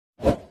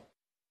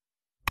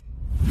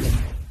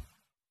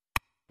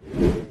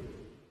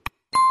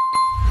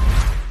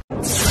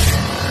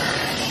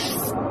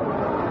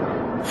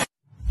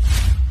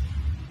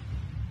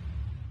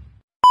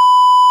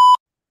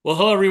Well,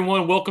 hello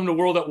everyone. Welcome to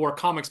World at War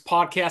Comics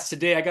podcast.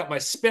 Today I got my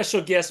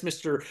special guest,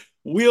 Mr.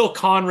 Will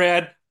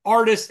Conrad,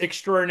 artist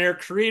extraordinaire,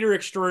 creator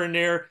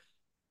extraordinaire.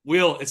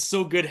 Will, it's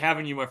so good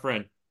having you, my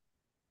friend.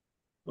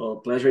 Well,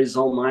 pleasure is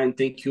all mine.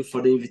 Thank you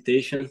for the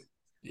invitation.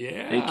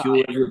 Yeah. Thank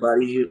you,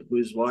 everybody who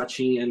is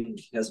watching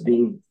and has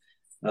been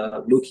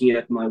looking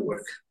at my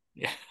work.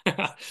 Yeah.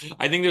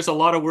 I think there's a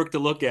lot of work to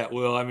look at,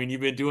 Will. I mean,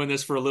 you've been doing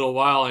this for a little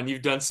while and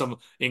you've done some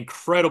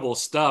incredible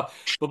stuff.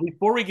 But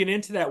before we get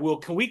into that, Will,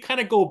 can we kind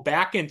of go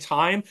back in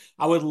time?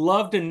 I would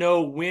love to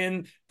know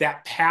when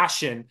that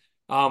passion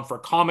for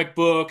comic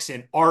books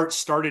and art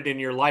started in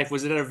your life.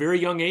 Was it at a very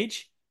young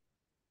age?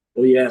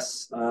 Oh,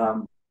 yes.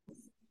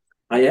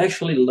 I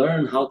actually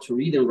learned how to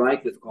read and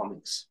write with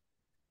comics.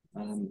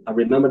 I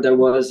remember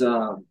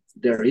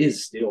there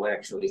is still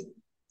actually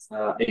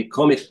a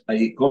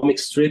comic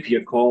strip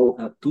here called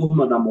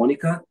Turma da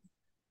Mônica.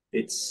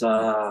 It's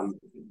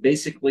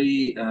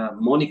basically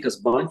Monica's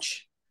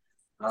Bunch,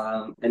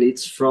 and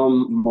it's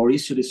from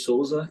Mauricio de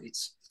Souza.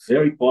 It's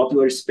very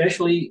popular,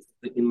 especially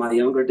in my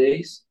younger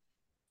days,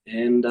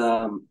 and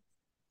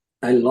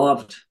I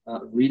loved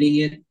reading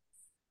it.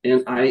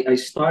 And I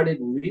started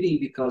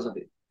reading because of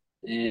it.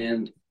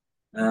 And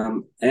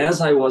as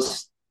I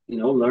was,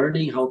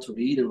 learning how to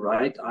read and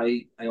write,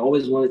 I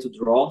always wanted to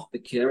draw the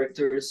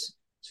characters,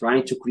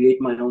 trying to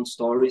create my own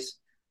stories.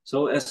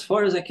 So as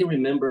far as I can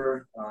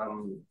remember,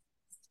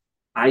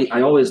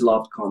 I always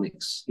loved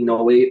comics in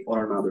a way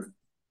or another.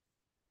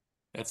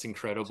 That's So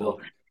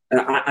incredible.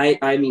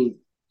 I mean,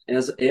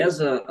 as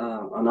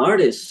an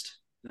artist,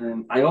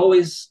 I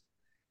always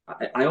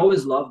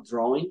loved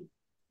drawing,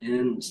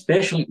 and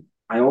especially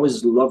I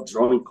always loved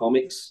drawing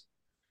comics.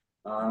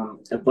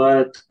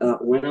 But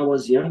when I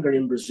was younger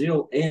in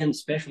Brazil, and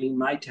especially in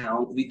my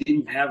town, we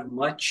didn't have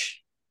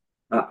much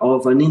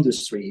of an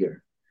industry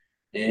here,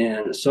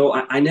 and so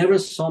I never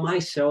saw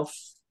myself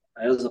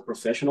as a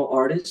professional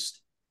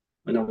artist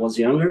when I was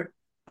younger.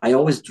 I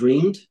always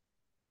dreamed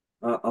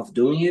of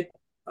doing it,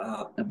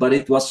 but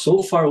it was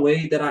so far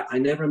away that I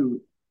never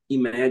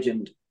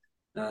imagined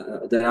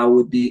that I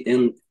would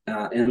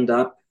end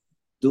up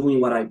doing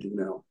what I do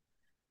now.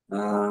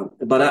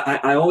 But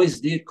I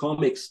always did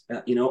comics,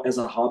 as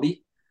a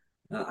hobby.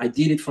 I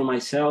did it for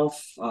myself.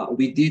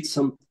 We did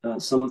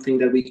something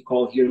that we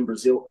call here in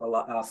Brazil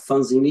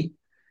fanzine,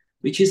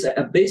 which is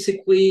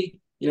basically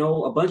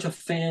a bunch of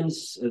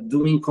fans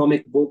doing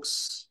comic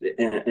books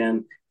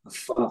and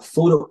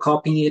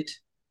photocopying it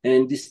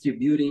and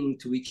distributing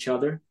to each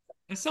other.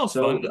 That sounds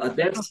So fun. Sounds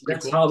that's pretty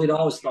that's cool. how it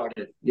all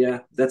started. Yeah,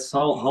 that's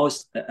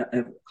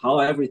how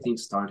everything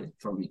started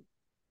for me.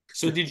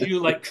 So did you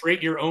like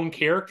create your own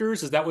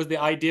characters? Is that what the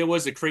idea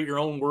was to create your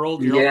own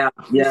world, your own Yeah,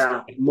 characters?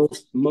 yeah,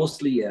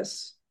 mostly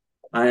yes.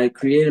 I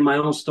created my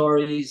own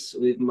stories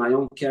with my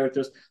own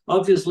characters.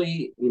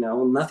 Obviously,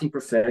 nothing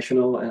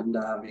professional, and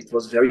it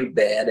was very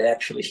bad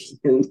actually.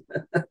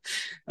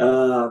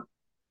 uh,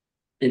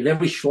 and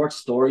very short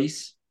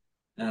stories.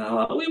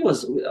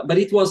 But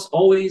it was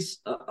always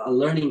a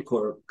learning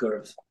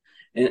curve.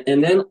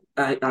 And then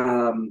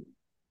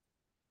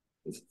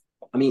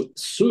I mean,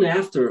 soon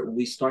after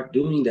we start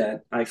doing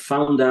that, I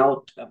found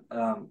out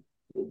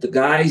the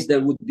guys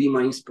that would be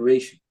my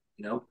inspiration.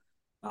 You know,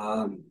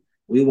 um,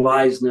 Will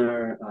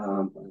Eisner,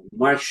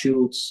 Mark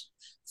Schultz,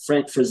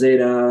 Frank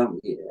Frazetta,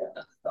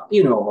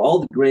 all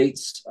the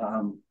greats.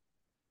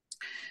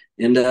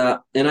 And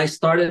I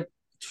started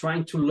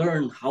trying to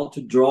learn how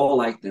to draw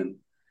like them,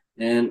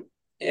 and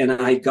and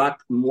I got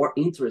more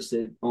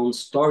interested on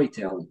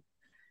storytelling.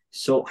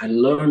 So I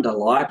learned a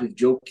lot with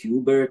Joe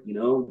Kubert,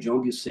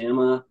 John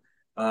Buscema,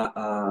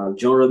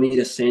 John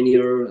Romita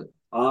Sr.,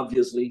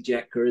 obviously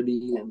Jack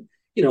Kirby, and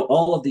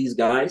all of these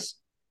guys.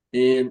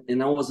 And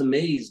I was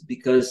amazed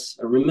because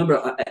I remember,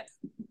 at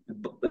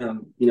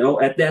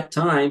that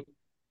time,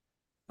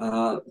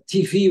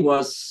 TV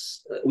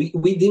was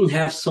we didn't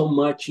have so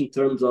much in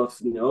terms of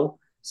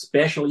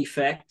special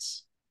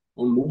effects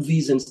on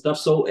movies and stuff.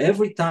 So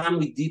every time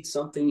we did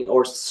something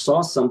or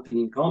saw something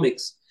in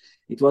comics,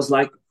 it was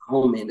like,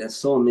 oh man, that's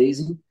so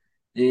amazing.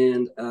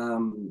 And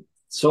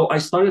so I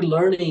started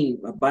learning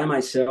by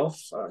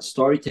myself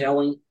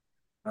storytelling.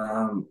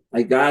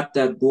 I got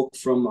that book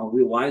from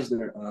Will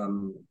Eisner,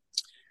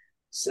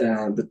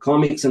 the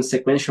comics and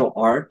sequential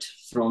art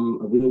from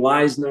Will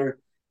Eisner,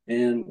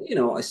 and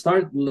I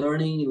started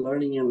learning,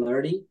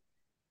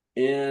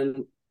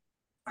 and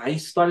I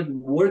started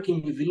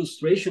working with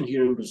illustration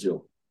here in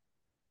Brazil.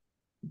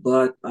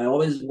 But I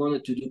always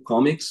wanted to do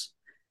comics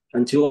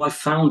until I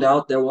found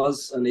out there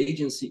was an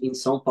agency in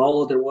São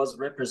Paulo that was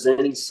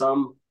representing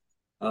some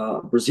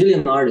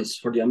Brazilian artists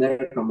for the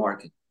American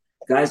market.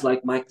 Guys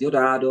like Mike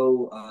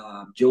Deodato,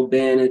 Joe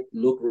Bennett,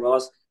 Luke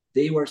Ross,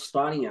 they were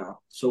starting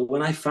out. So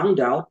when I found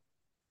out,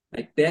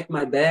 I packed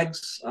my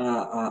bags.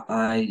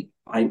 I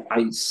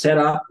set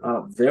up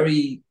a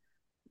very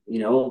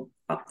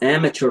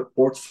amateur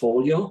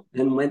portfolio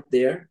and went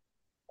there.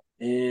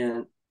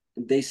 And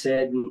they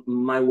said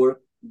my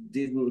work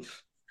didn't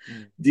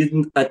Mm.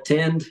 didn't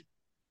attend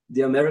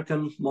the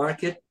American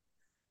market.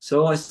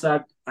 So I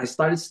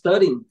started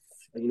studying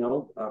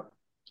the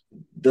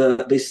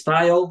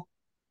style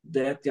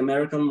that the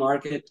American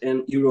market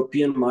and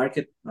European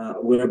market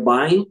were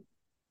buying,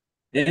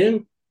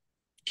 and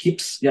he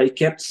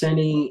kept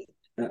sending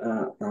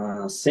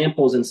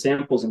samples and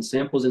samples and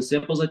samples and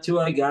samples until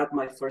I got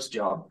my first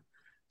job.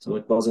 So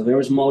it was a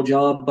very small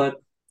job,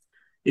 but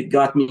it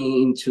got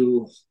me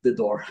into the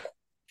door.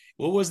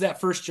 What was that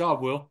first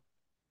job, Will?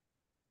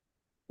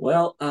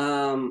 Well,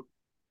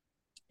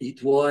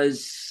 it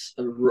was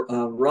a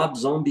Rob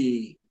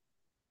Zombie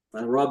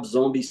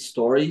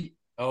story.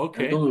 Oh, I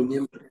okay. don't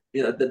remember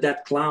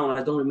that clown.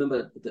 I don't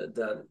remember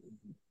the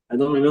I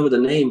don't remember the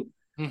name.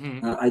 Hmm.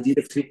 I did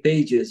a 3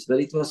 pages,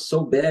 but it was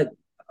so bad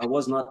I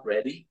was not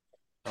ready.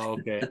 Oh,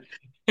 okay.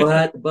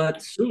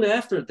 But soon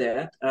after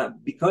that,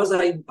 because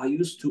I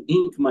used to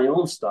ink my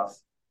own stuff,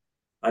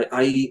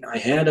 I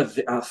had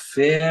a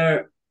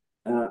fair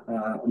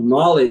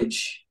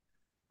knowledge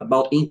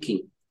about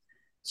inking.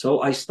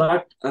 So I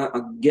start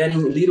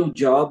getting little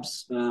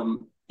jobs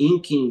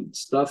inking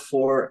stuff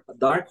for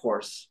Dark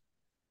Horse.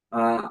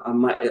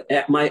 My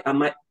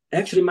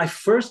actually my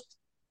first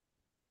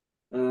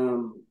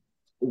um,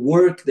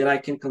 work that I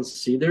can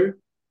consider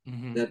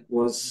Hmm. that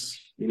was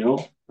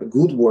a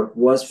good work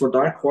was for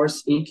Dark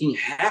Horse inking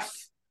half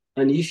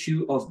an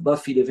issue of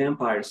Buffy the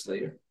Vampire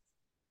Slayer,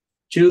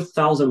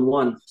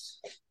 2001.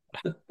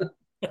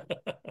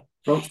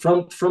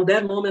 From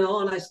that moment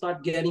on, I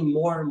start getting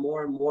more and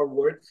more and more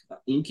work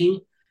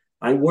inking.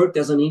 I worked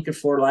as an inker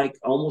for like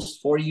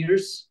almost 4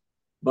 years,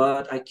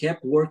 but I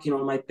kept working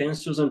on my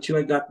pencils until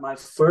I got my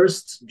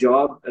first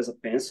job as a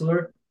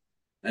penciler,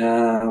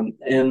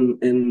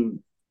 and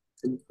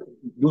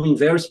doing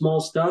very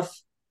small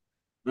stuff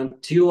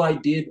until I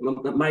did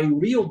my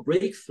real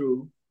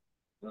breakthrough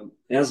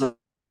as a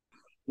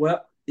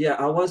well. Yeah,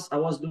 I was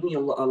doing a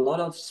lot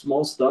of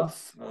small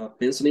stuff,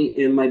 penciling,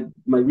 and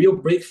my real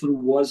breakthrough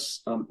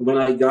was when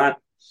I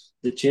got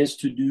the chance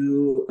to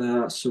do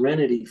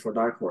Serenity for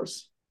Dark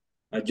Horse,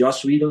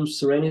 Joss Whedon's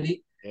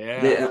Serenity.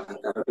 Yeah.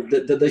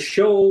 The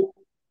show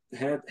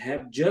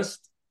had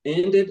just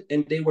ended,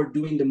 and they were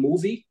doing the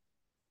movie,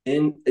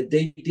 and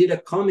they did a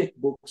comic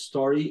book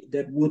story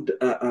that would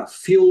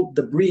fill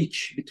the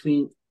breach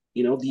between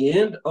the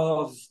end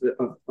of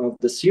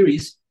the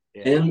series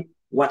Yeah. and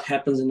what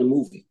happens in the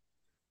movie.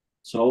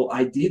 So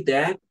I did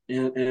that,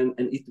 and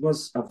it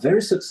was a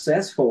very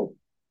successful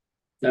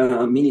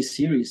mini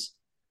series.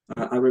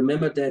 I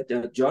remember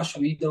that Josh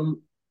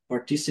Whedon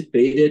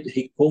participated,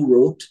 he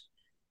co-wrote,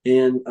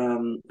 and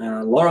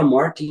Laura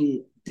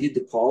Martin did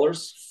the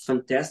colors,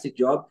 fantastic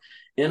job.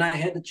 And I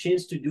had the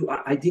chance to do.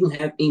 I didn't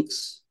have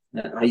inks.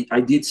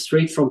 I did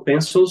straight from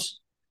pencils.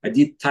 I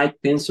did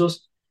type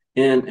pencils,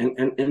 and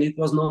it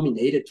was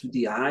nominated to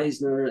the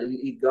Eisner.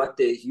 It got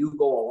the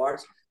Hugo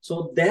Awards.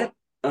 So that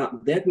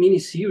mini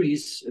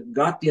series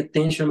got the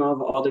attention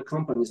of other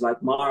companies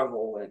like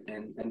Marvel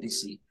and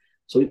DC.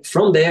 So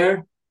from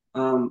there,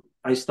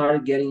 I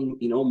started getting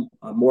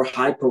more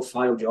high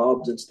profile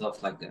jobs and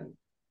stuff like that.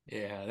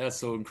 Yeah, that's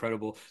so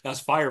incredible. That's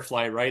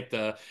Firefly, right?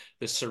 The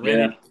Yeah.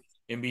 Serenity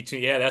in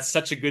between. Yeah, that's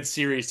such a good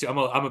series too.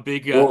 I'm a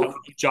big Well,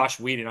 Josh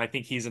Whedon. I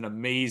think he's an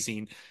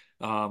amazing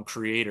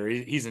creator.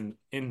 He's in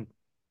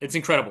it's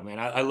incredible, man.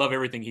 I love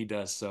everything he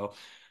does. So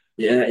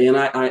yeah, and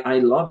I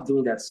love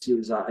doing that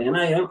series, and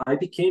I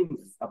became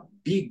a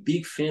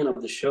big fan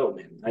of the show,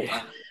 man.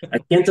 yeah, I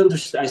can't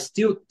understand. I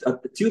still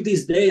till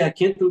this day I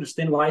can't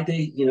understand why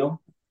they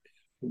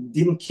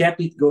didn't keep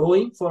it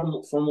going for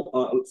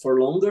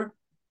longer.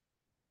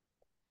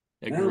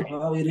 Well, agree.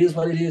 well, it is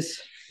what it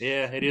is.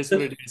 Yeah, it is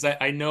what it is.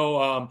 I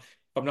know, if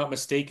I'm not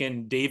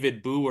mistaken,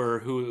 David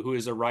Booher, who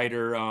is a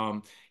writer,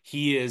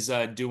 he is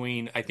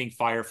doing, I think,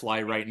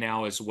 Firefly right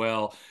now as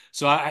well.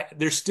 So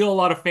there's still a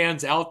lot of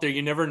fans out there.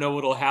 You never know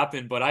what'll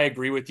happen, but I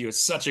agree with you.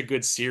 It's such a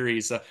good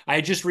series.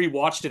 I just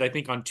rewatched it, I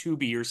think, on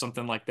Tubi or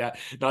something like that,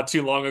 not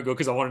too long ago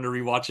because I wanted to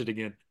rewatch it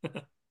again.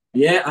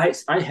 Yeah,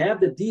 I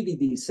have the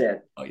DVD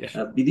set. Oh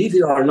yeah. Believe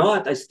it or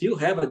not, I still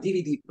have a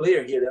DVD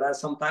player here that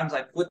sometimes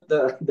I put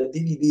the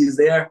DVDs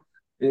there,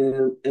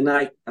 and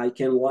I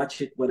can watch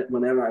it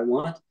whenever I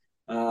want.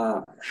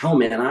 Oh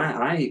man,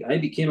 I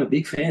became a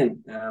big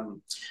fan.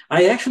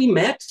 I actually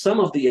met some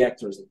of the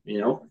actors.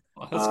 Oh,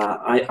 that's good.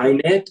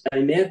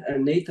 I met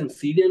Nathan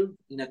Fillion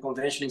in a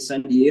convention in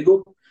San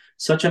Diego.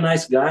 Such a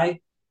nice guy.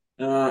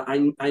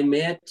 I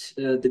met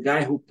the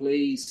guy who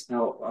plays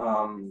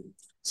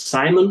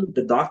Simon,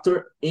 the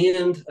doctor,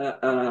 and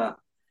I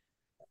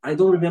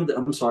don't remember.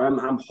 I'm sorry,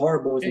 I'm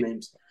horrible with Okay.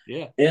 names.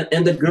 Yeah.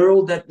 And the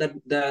girl that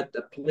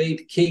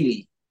played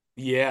Kaylee.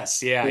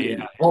 Yes. Yeah.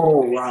 Yeah.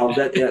 Oh wow,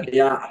 that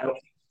yeah,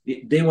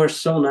 they were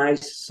so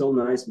nice,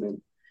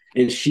 man.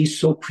 And she's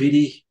so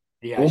pretty.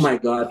 Yeah. Oh my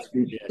God,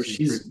 Yeah.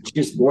 She's pretty.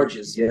 she's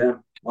gorgeous. Yeah,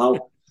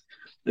 wow.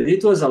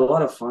 It was a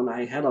lot of fun.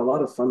 I had a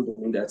lot of fun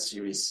doing that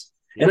series,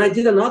 and Yeah. I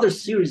did another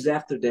series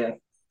after that.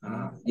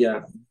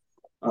 Yeah,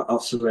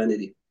 of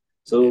Serenity. Yeah.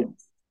 So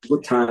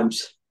good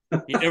times.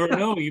 You never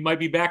know. You might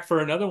be back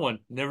for another one.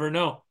 Never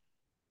know.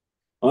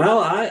 Well,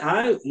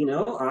 I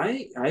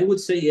would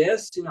say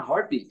yes in a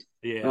heartbeat.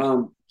 Yeah.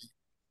 Um,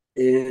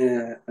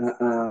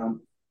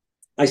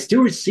 I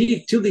still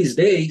receive to this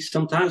day.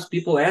 Sometimes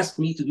people ask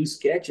me to do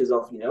sketches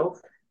of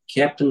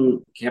Captain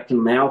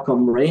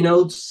Malcolm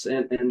Reynolds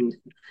and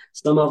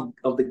some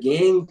of the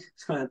gang.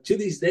 To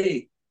this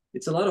day,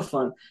 it's a lot of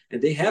fun,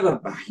 and they have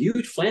a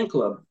huge fan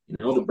club.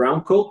 The Oh,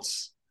 Brown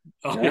Coats.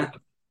 oh yeah,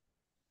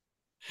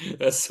 Yeah,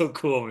 that's so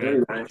cool, man.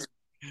 very nice.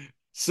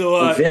 So,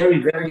 I'm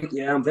very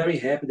yeah. I'm very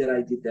happy that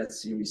I did that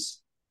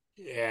series.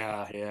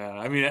 yeah, yeah.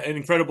 I mean, an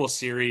incredible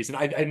series, and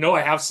I know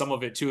I have some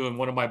of it too in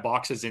one of my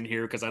boxes in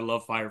here because I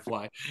love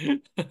Firefly.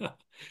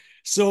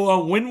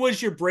 So, when was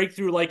your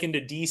breakthrough like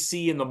into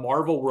DC and the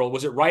Marvel world?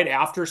 Was it right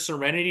after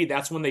Serenity?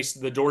 That's when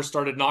the doors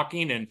started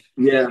knocking, and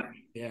Yeah,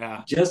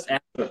 yeah. just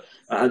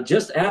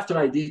after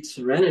I did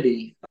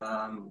Serenity,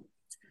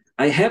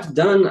 I have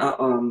done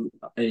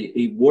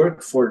a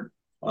work for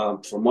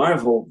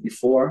Marvel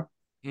before.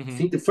 I Hmm.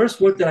 think the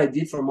first work that I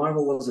did for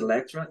Marvel was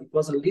Elektra. It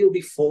was a little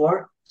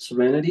before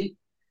Serenity,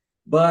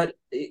 but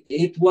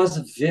it was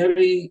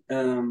very.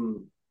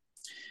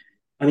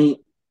 I mean,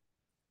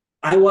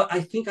 I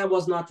think I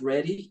was not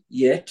ready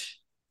yet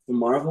for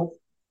Marvel,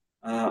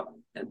 uh,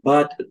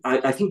 but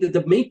I think that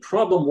the main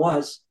problem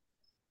was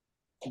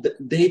that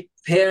they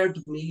paired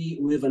me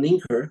with an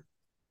inker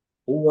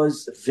who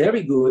was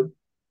very good,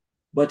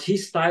 but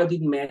his style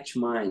didn't match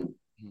mine.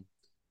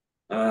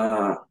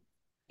 Uh,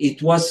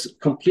 it was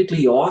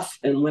completely off.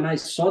 And when I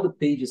saw the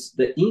pages,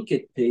 the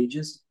inked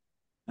pages,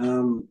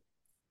 um,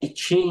 it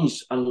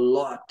changed a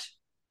lot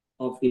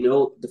of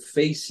the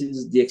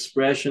faces, the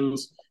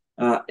expressions,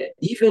 uh,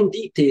 even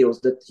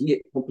details that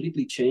he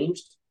completely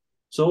changed.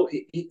 So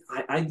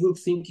I didn't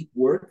think it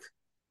worked.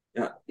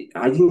 Uh,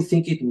 I didn't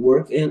think it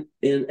worked, and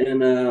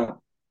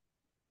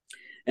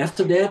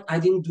after that, I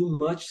didn't do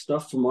much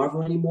stuff for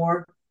Marvel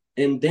anymore.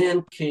 And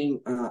then came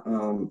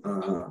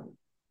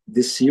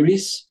this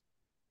series,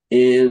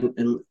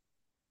 and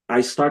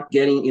I start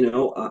getting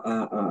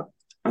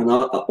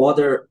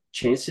other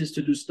chances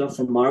to do stuff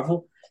from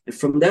Marvel. And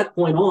from that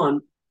point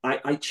on,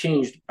 I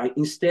changed. I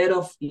instead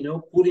of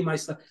putting my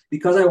stuff,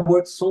 because I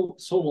worked so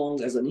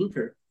long as an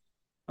inker,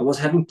 I was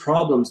having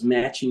problems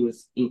matching with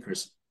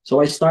inkers.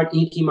 So I start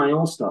inking my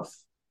own stuff.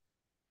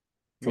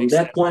 From Makes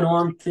that sense. point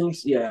on,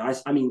 things, yeah.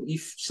 I mean,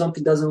 if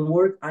something doesn't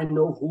work, I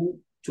know who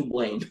to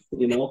blame.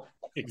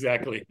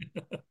 Exactly.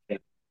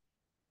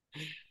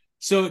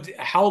 So,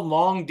 how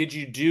long did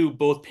you do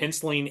both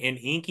penciling and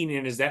inking?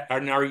 And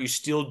and are you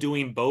still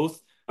doing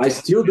both I to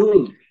help? still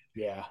doing.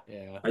 Yeah,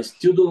 yeah, I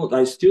still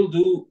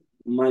do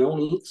my own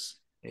inks,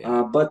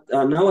 yeah, but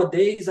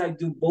nowadays I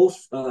do both.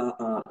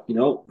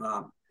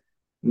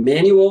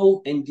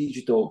 Manual and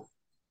digital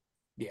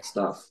yeah,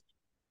 stuff.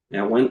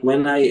 Now,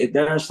 when I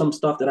there are some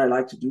stuff that I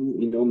like to do,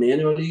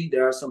 manually.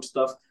 There are some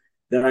stuff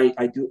that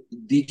I do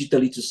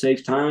digitally to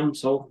save time.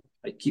 So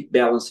I keep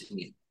balancing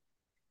it.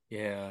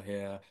 yeah,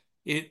 yeah.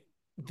 It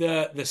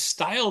the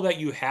style that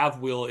you have,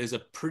 Will, is a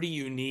pretty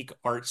unique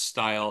art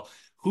style.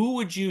 Who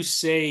would you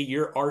say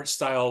your art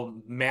style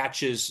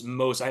matches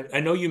most? I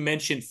know you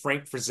mentioned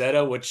Frank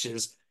Frazetta, which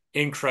is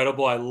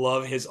incredible. I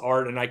love his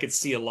art, and I could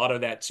see a lot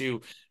of that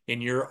too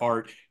in your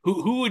art.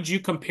 Who would you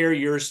compare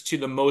yours to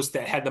the most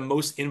that had the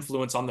most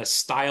influence on the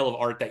style of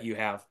art that you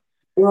have?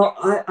 Well,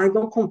 I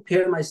don't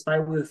compare my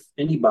style with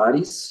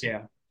anybody's.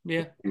 Yeah.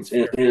 Yeah, And, that's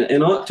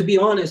fair. to be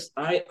honest,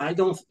 I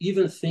don't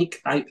even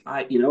think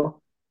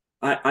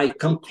I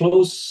come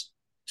close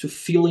to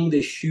feeling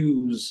the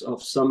shoes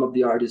of some of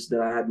the artists that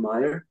I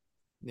admire.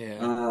 Yeah.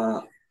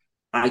 Uh,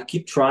 I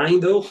keep trying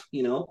though.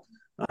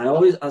 I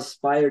always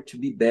aspire to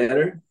be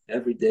better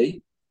every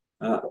day.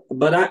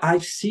 But I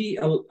see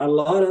a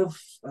lot of.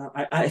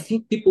 I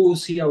think people will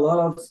see a lot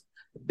of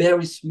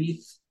Barry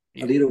Smith a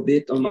Yeah. little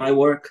bit on my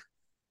work.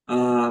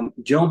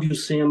 John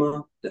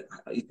Buscema,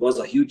 it was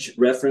a huge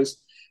reference.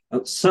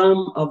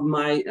 Some of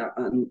my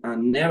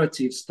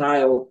narrative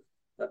style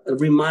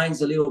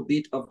reminds a little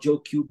bit of Joe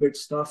Kubert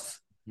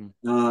stuff.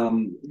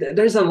 Mhm.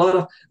 There's a lot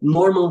of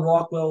Norman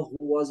Rockwell,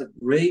 who was a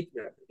great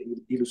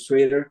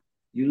illustrator.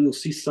 You will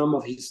see some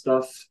of his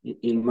stuff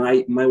in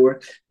my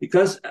work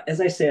because, as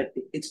I said,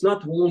 it's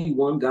not only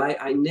one guy.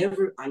 I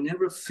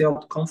never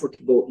felt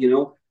comfortable,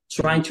 Mhm.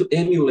 trying to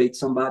emulate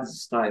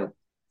somebody's style.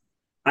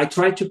 I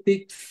try to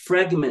pick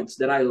fragments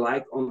that I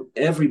like on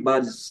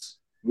everybody's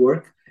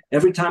work.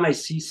 Every time I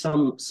see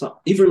some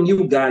even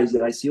new guys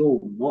that I see,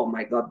 oh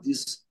my God,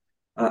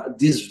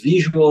 this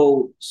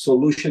visual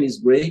solution is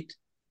great.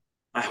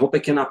 I hope I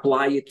can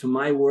apply it to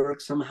my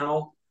work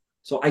somehow.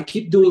 So I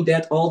keep doing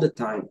that all the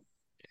time.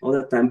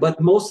 But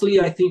mostly,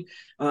 I think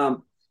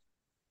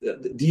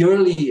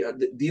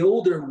the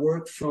older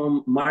work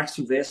from Mark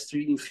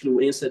Silvestri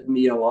influenced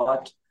me a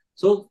lot.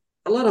 So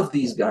a lot of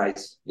these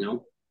guys.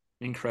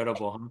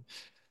 Incredible, huh?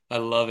 I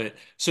love it.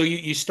 So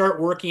you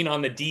start working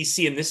on the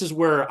DC, and this is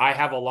where I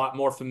have a lot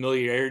more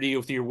familiarity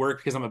with your work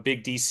because I'm a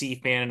big DC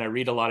fan and I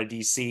read a lot of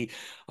DC.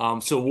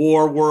 So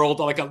War World,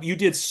 like you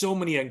did so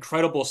many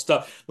incredible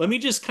stuff. Let me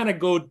just kind of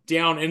go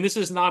down, and this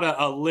is not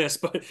a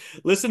list, but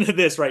listen to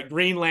this, right?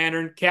 Green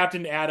Lantern,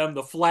 Captain Atom,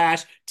 The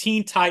Flash,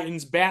 Teen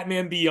Titans,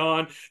 Batman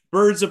Beyond,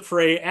 Birds of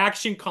Prey,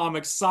 Action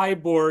Comics,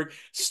 Cyborg,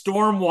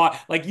 Stormwatch.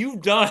 Like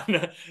you've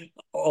done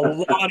a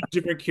lot of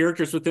different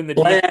characters within the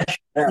DC.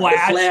 The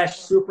Flash. Flash,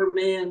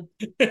 Superman.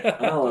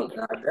 Oh,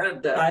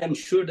 I am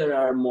sure there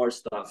are more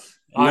stuff.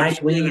 I'm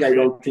sure Nightwing, there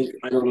is.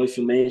 I don't know if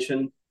you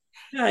mentioned.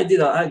 Yeah, I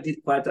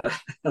did quite a,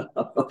 a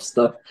lot of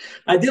stuff.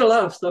 I did a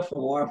lot of stuff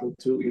for Marvel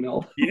too, you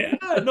know. Yeah,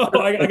 no,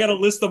 I got a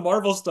list of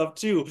Marvel stuff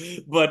too,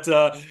 but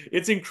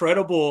it's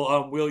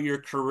incredible, Will,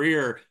 your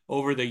career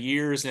over the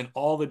years and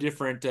all the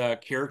different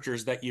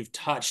characters that you've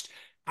touched.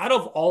 Out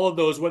of all of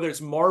those, whether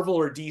it's Marvel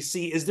or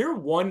DC, is there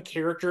one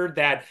character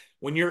that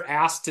when you're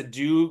asked to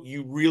do,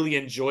 you really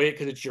enjoy it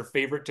because it's your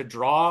favorite to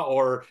draw,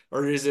 or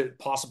is it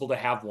possible to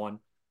have one?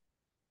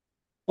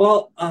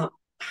 Well,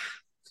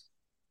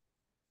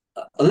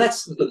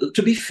 let's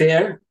to be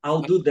fair,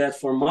 I'll do that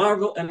for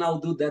Marvel and I'll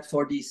do that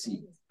for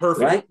DC,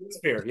 Perfect. right? That's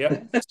fair.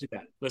 Yep. Let's do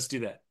that. Let's do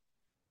that.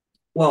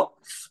 Well,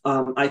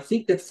 I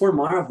think that for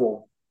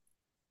Marvel,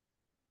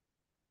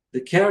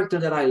 the character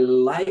that I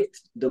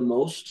liked the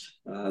most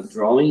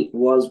drawing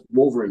was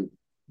Wolverine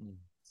Mm.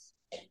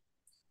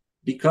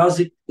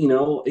 because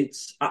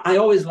I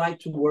always like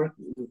to work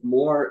with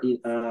more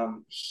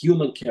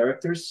human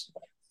characters.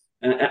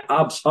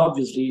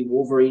 Obviously,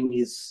 Wolverine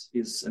is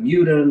a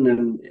mutant,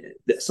 and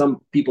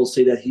some people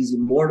say that he's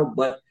immortal,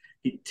 but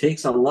it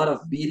takes a lot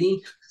of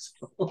beating.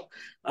 So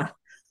I,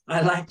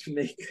 I like to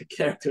make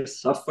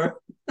characters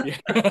suffer. Yeah.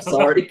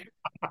 Sorry.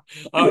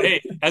 Oh,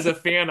 hey, as a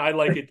fan, I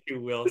like it too,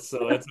 Will,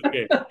 so that's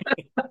okay.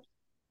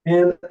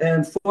 And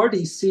for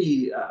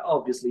DC,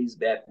 obviously, is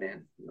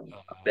Batman.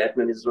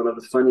 Batman is one of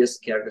the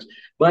funniest characters.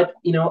 But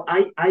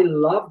I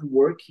loved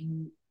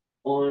working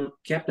on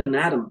Captain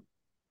Atom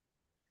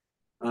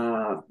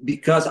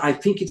because I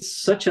think it's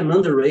such an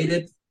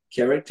underrated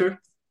character.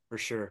 For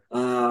sure.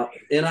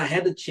 And I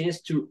had the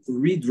chance to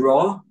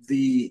redraw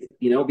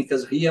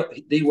because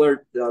they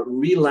were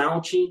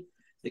relaunching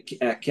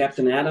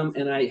Captain Atom,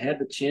 and I had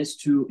the chance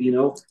to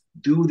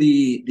do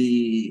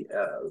the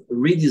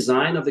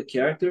redesign of the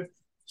character.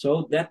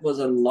 So that was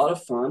a lot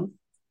of fun.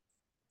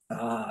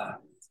 Uh,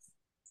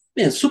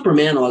 Man,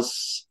 Superman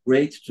was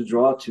great to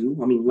draw too.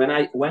 I mean, when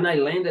I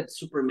landed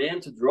Superman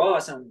to draw, I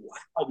said,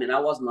 "Wow, man, I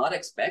was not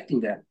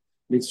expecting that."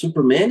 I mean,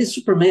 Superman is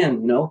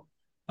Superman.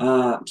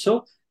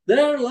 So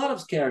there are a lot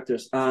of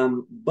characters,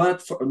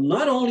 but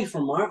not only for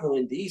Marvel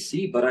and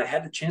DC, but I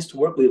had the chance to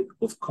work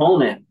with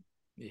Conan,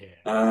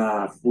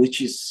 Yeah,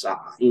 which is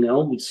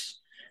which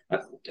uh,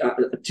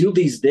 till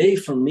this day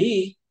for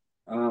me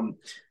um,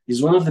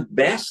 is one of the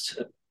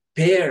best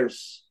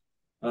pairs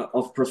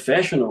of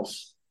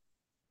professionals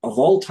of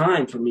all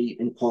time for me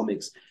in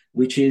comics,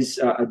 which is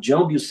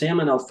John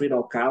Buscema and Alfredo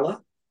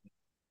Alcala.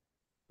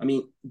 I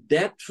mean,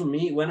 that for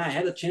me, when I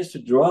had a chance to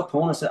draw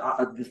Conan,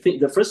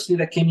 the first thing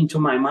that came into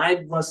my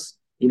mind was,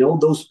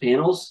 those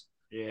panels.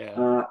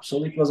 yeah,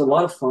 So it was a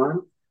lot of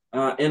fun.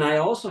 And I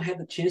also had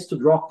the chance to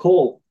draw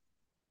Cole,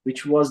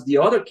 which was the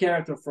other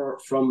character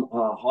from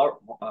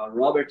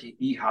Robert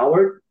E.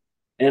 Howard.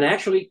 And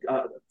actually,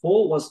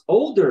 Cole was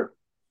older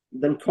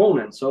than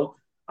Conan. So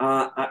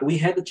we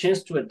had the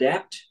chance to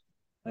adapt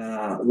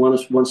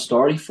one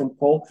story from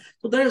Paul.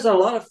 So there's a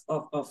lot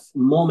of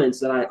moments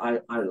that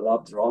I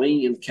love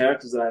drawing and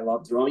characters that I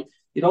love drawing.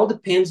 It all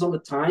depends on the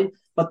time,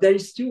 but there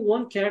is still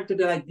one character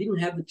that I didn't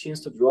have the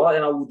chance to draw,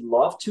 and I would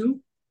love to.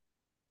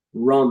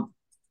 Rum.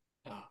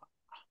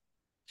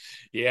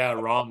 yeah.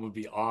 Rom would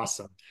be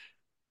awesome.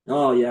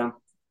 Oh yeah,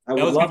 I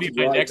That would was going love to to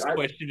be my draw it. next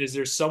question. Is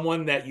there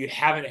someone that you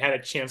haven't had a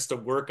chance to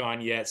work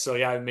on yet? So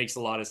yeah, it makes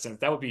a lot of sense.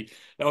 That would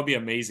be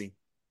amazing.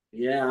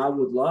 Yeah, I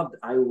would love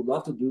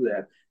to do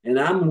that. And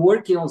I'm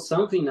working on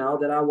something now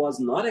that I was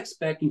not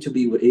expecting to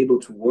be able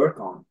to work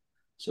on.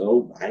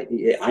 So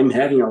I'm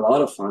having a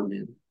lot of fun,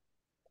 man.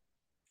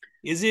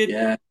 Is it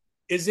Yeah.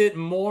 is it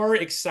more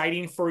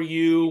exciting for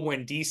you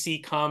when DC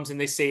comes and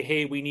they say,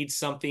 "Hey, we need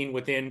something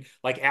within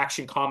like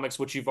Action Comics,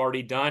 which you've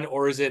already done,"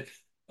 or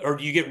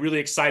do you get really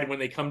excited when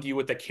they come to you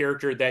with a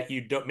character that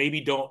you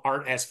don't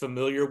aren't as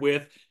familiar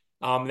with,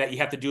 that you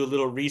have to do a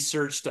little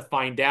research to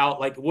find out?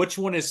 Like, which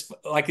one is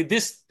like at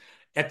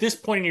this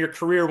point in your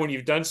career when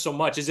you've done so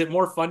much? Is it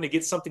more fun to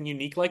get something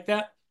unique like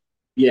that?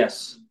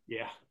 Yes.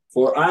 Yeah,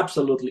 For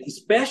absolutely,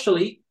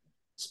 especially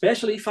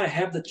if I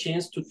have the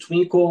chance to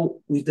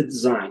twinkle with the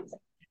design.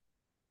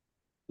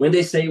 When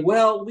they say,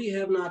 "Well, we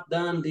have not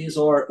done this,"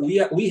 or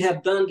we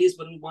have done this,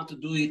 but we want to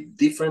do it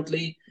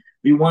differently.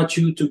 We want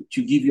you to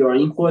give your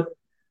input.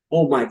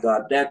 Oh my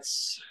God,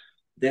 that's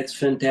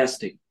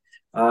fantastic.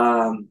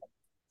 Um,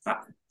 I,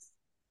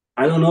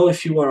 I don't know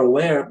if you are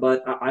aware,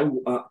 but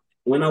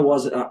when I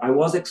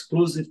was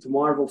exclusive to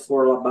Marvel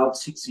for about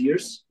 6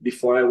 years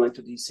before I went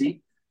to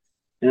DC,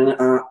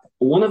 and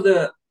one of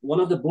one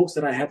of the books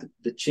that I had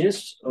the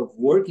chance of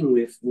working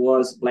with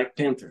was Black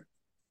Panther.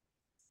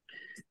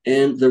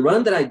 And the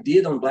run that I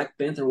did on Black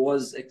Panther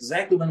was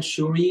exactly when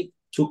Shuri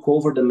took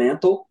over the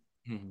mantle.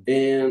 Mhm.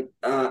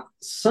 And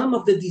some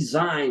of the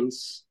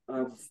designs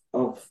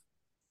of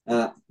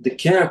the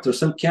characters,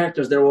 some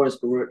characters that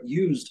were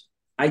used,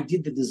 I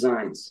did the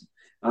designs.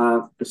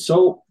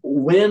 So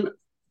when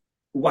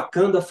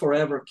Wakanda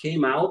Forever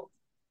came out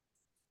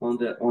on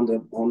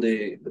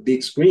the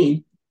big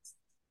screen,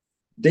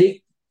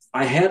 they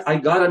I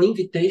got an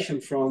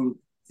invitation from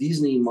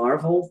Disney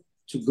Marvel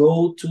to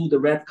go to the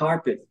red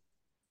carpet.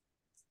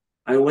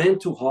 I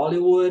went to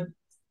Hollywood.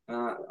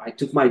 I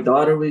took my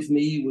daughter with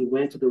me. We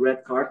went to the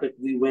red carpet.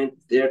 We went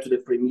there to the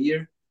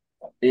premiere,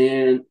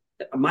 and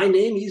my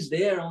name is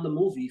there on the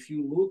movie. If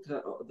you look,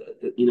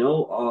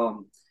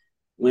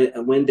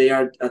 when they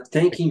are The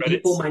thanking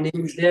people, credits. my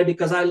name is there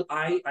because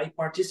I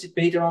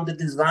participated on the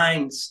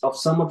designs of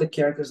some of the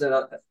characters that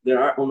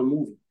are on the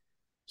movie.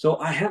 So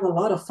I have a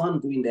lot of fun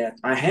doing that.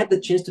 I had the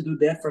chance to do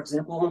that, for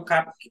example, on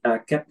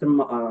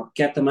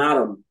Captain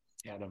Atom.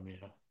 Adam,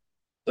 yeah.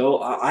 So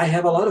I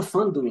have a lot of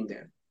fun doing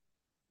that.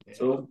 Yeah.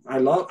 So I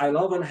love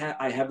when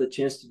I have the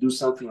chance to do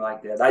something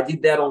like that. I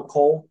did that on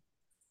Cole.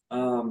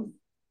 Um,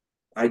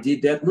 I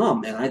did that. No,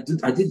 man, I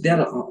did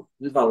that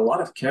with a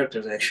lot of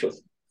characters actually.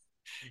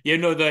 You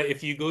know, the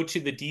if you go to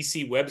the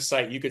DC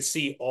website, you could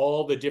see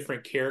all the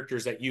different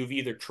characters that you've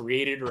either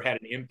created or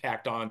had an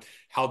impact on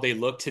how they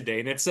look today.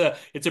 And it's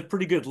a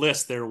pretty good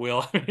list there,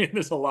 Will. I mean,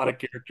 there's a lot of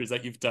characters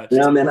that you've Yeah,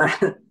 touched. man.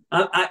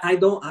 I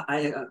don't.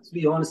 To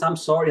be honest, I'm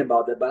sorry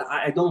about that, but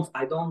I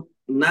don't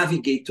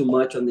navigate too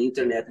much on the Yeah.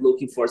 internet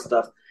looking for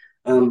stuff.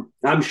 Yeah.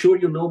 I'm sure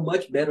you know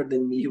much better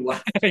than me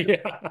what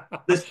Yeah.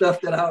 the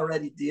stuff that I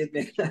already did,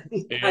 man.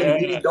 I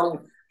really Yeah.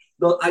 don't.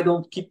 I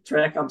don't keep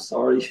track. I'm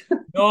sorry.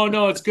 No,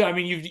 no, it's good. I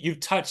mean,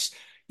 you've touched,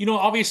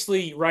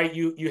 obviously, right,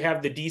 you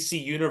have the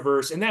DC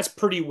universe, and that's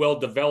pretty well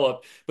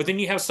developed, but then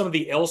you have some of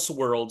the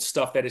Elseworld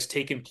stuff that has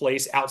taken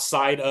place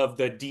outside of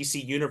the DC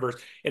universe.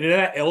 And in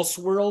that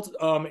Elseworld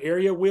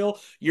area, Will,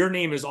 your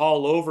name is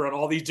all over on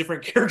all these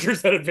different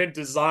characters that have been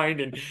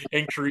designed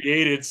and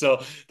created.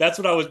 So that's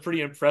what I was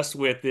pretty impressed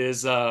with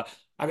is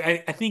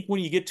I think when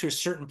you get to a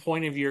certain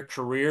point of your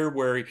career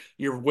where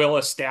you're well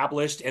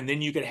established and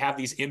then you could have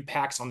these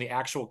impacts on the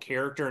actual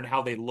character and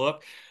how they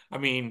look. I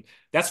mean,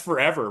 that's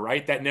forever,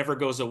 right? That never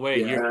goes away.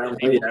 Your Yeah.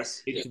 name will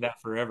Yes. be to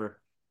that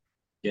forever.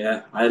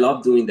 Yeah. I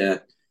love doing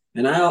that,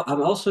 and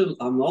I'm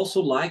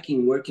also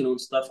liking working on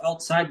stuff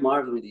outside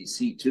Marvel and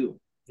DC too.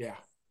 Yeah.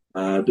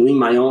 Doing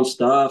my own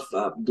stuff,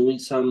 doing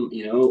some,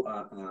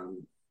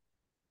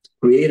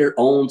 creator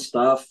owned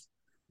stuff.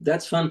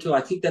 That's fun too.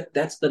 I think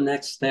that's the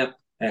next step,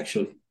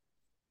 actually.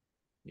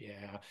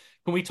 Yeah.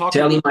 Can we talk a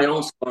Telling little my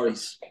own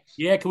stories.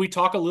 Yeah, can we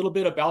talk a little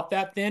bit about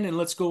that then? And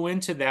let's go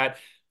into that.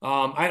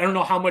 I don't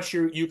know how much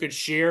you could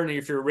share and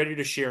if you're ready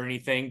to share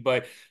anything,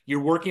 but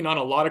you're working on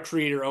a lot of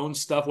creator-owned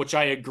stuff, which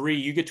I agree.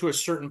 You get to a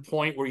certain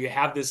point where you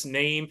have this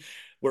name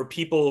where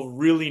people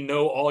really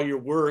know all your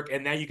work,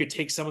 and now you could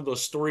take some of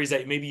those stories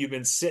that maybe you've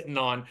been sitting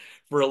on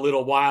for a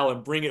little while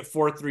and bring it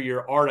forth through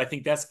your art. I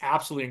think that's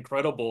absolutely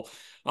incredible.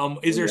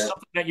 Is there Yeah.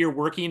 something that you're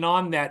working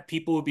on that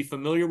people would be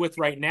familiar with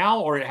right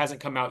now, or it hasn't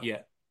come out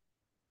yet?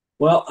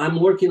 Well, I'm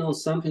working on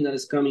something that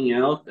is coming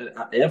out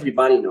that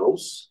everybody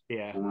knows.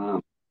 Yeah.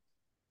 Um,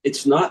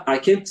 it's not. I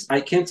can't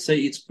say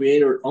it's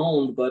creator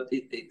owned, but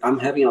I'm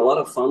having a lot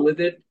of fun with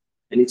it,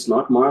 and it's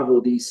not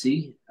Marvel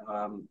DC.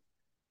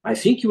 I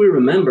think you will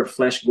remember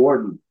Flash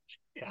Gordon.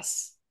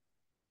 Yes.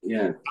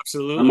 Yeah. I'm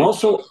Absolutely.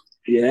 also.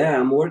 Yeah,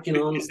 I'm working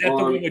Is on that the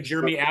one on. with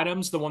Jeremy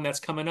Adams, the one that's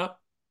coming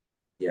up?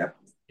 Yeah.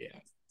 Yeah.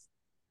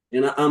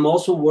 And I'm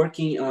also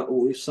working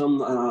with some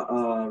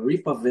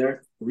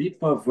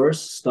Rippaverse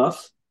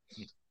stuff.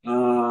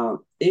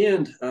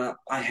 And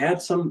I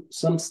had some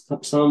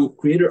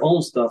creator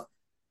owned stuff.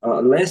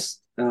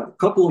 Last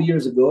couple of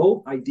years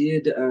ago, I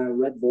did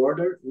Red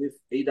Border with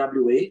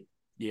AWA.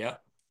 Yeah.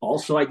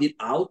 Also, I did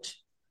Out.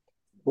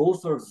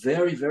 Both are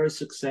very very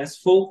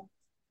successful.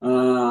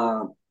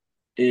 Uh,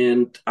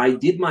 and I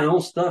did my own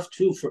stuff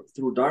too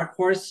through Dark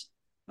Horse.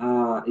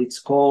 It's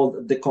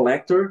called The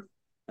Collector,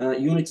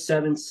 Unit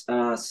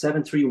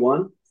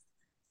 731,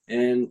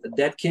 and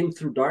that came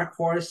through Dark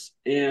Horse.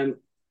 And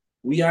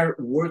we are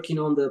working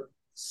on the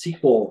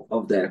sequel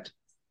of that.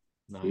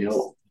 You Nice.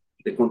 know,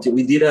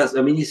 we did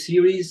a mini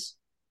series,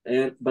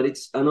 but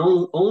it's an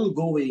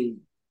ongoing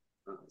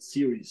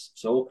series.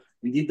 So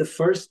we did the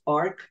first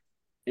arc,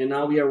 and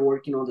now we are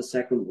working on the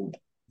second one.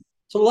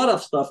 So a lot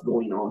of stuff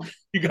going on.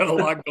 You got a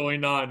lot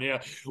going on.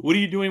 Yeah. What are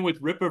you doing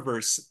with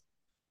Rippaverse?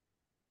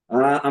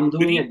 I'm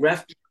doing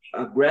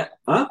Gooding?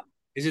 huh?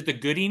 Is it the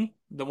Gooding?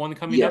 The one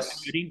coming up? The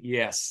Yes, Gooding?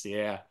 Yes.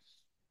 Yeah.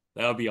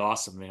 That would be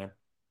awesome, man.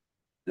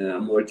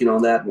 I'm working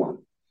on that one,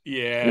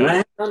 and I Yeah.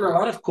 have done a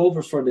lot of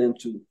covers for them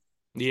too.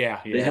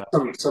 Yeah. They have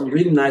Yeah. some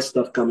really nice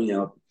stuff coming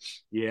out.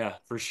 Yeah,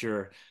 for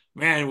sure.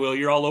 Man, Will,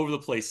 you're all over the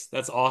place.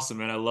 That's awesome,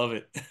 man. I love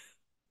it.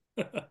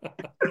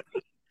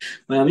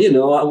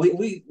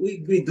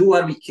 we do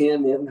what we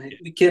can, man.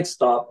 We can't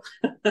stop.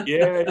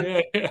 Yeah,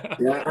 yeah, yeah.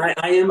 Yeah,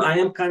 I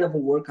am kind of a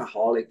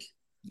workaholic.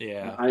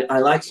 Yeah. I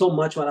like so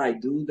much what I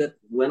do that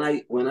when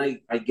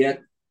I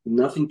get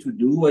nothing to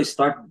do, I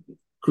start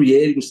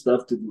creating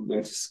stuff to do.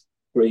 That's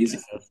crazy.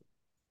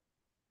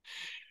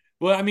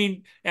 Well, I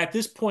mean, at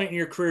this point in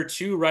your career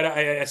too, right? I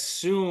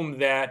assume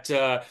that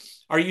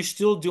are you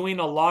still doing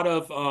a lot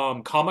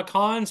of Comic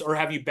Cons, or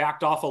have you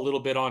backed off a little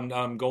bit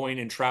on going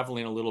and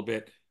traveling a little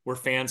bit where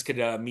fans could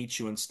meet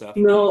you and stuff?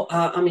 No,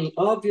 I mean,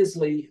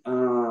 obviously,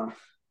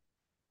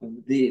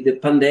 the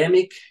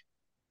pandemic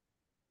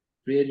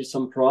created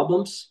some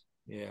problems.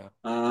 Yeah,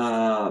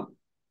 Uh,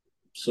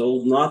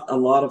 so not a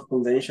lot of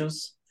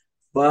conventions,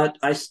 but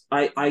I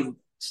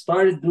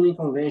started doing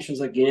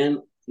conventions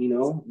again,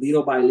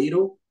 little by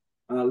little.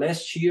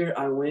 Last year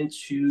I went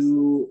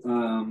to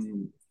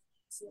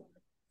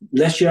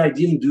last year I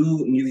didn't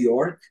do New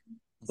York,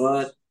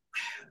 but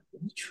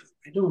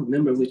I don't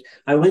remember which.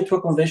 I went to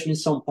a convention in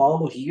São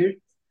Paulo here.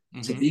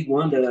 It's a hmm, big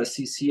one, the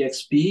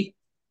CCXP,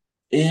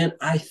 and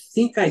I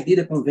think I did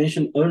a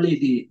convention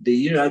early the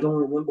year. I don't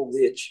remember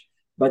which,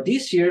 but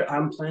this year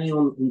I'm planning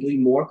on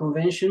doing more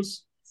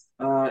conventions.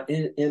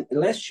 And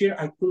last year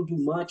I couldn't do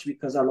much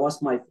because I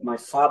lost my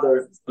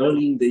father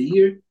early in the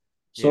year,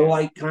 so yeah.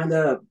 I kind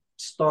of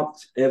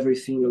stopped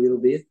everything a little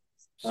bit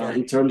Sorry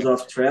in to hear terms that.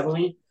 of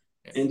traveling.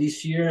 Yeah, And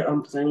this year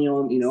I'm planning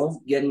on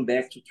getting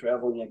back to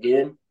traveling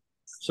again.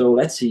 So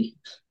let's see.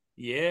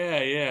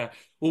 yeah, yeah.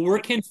 Well, where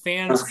can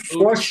fans go?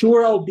 For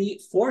sure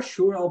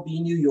I'll be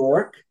in New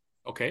York,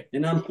 Okay,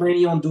 and I'm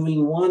planning on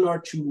doing one or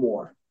two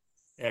more.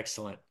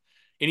 excellent.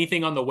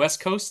 Anything on the West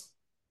Coast?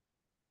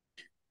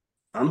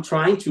 I'm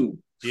trying to.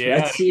 Yeah,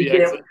 Let's that'd see be if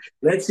they excellent.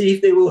 let's see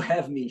if they will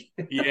have me.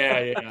 Yeah,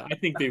 yeah. I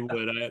think they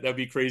would. That'd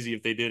be crazy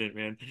if they didn't,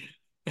 man.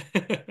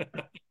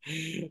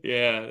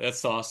 Yeah,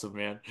 that's awesome,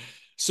 man.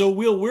 So,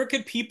 Will, where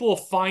could people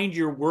find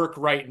your work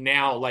right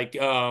now? Like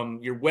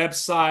your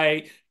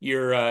website,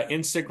 your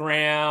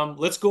Instagram.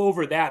 Let's go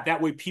over that.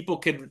 That way people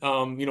could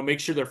make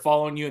sure they're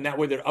following you and that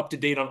way they're up to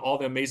date on all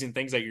the amazing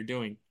things that you're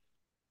doing.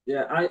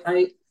 Yeah,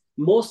 I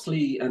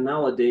mostly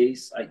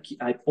nowadays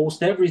I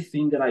post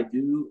everything that I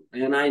do,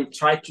 and I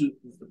try to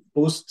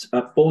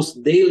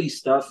post daily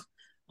stuff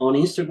on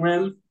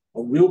Instagram.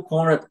 Will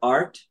Conrad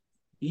Art,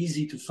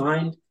 easy to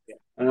find.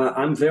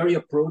 I'm very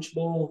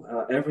approachable.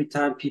 Every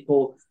time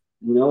people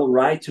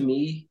write to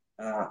me,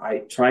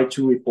 I try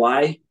to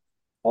reply.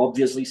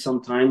 Obviously,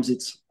 sometimes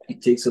it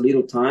takes a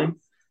little time,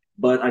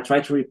 but I try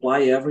to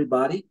reply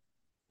everybody.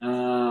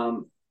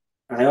 Um,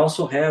 I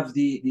also have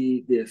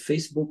the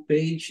Facebook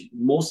page.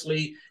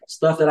 Mostly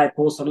stuff that I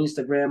post on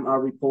Instagram are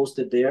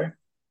reposted there,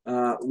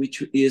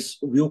 which is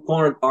Will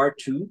Conrad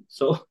R2.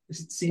 So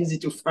it's easy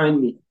to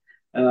find me.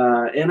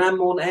 And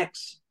I'm on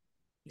X.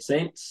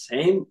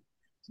 Same.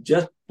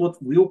 Just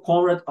put Will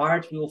Conrad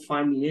Art. You'll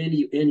find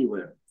me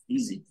anywhere.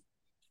 Easy.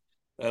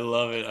 I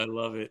love it. I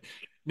love it.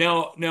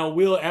 Now,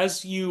 Will,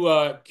 as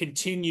you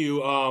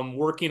continue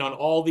working on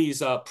all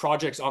these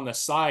projects on the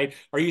side,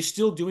 are you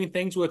still doing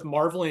things with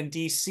Marvel and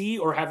DC,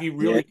 or have you Yeah.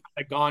 really kind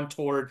of gone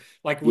toward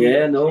like we?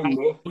 Yeah. No.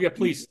 Oh, yeah,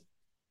 please.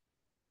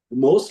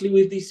 Mostly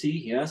with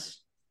DC.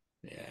 Yes.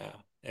 Yeah,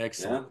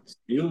 excellent.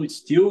 Yeah, it's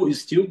still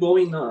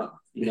going.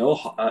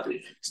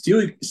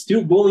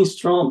 Still going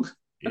strong.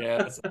 Yeah,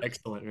 that's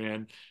excellent,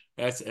 man.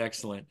 That's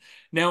excellent.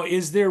 Now,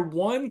 is there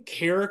one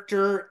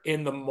character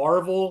in the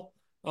Marvel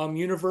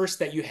universe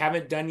that you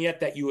haven't done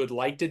yet that you would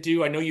like to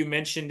do? I know you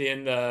mentioned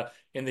in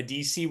the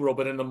DC world,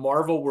 but in the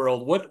Marvel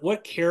world,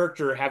 what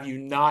character have you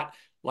not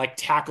like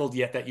tackled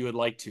yet that you would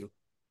like to?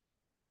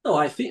 No,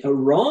 I think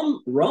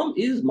Rom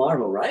is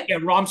Marvel, right? Yeah,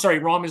 Rom, sorry,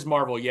 Rom is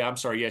Marvel. Yeah, I'm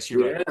sorry. Yes,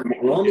 you're right. Yeah,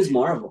 Rom Yeah, is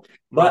Marvel.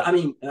 Rom. But I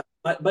mean,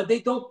 but they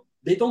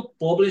don't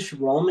publish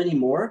Rom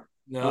anymore.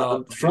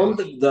 No, yeah, From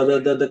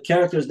the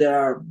characters that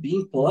are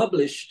being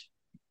published,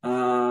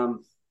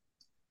 um,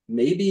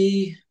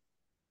 maybe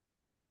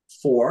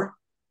four.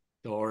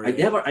 Thor, I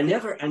yeah. never, I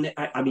never,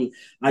 I mean,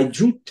 I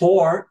drew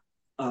Thor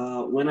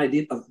when I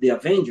did the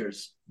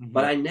Avengers,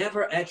 but Mhm. I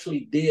never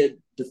actually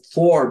did the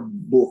Thor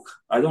book.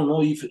 I don't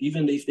know if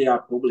even if they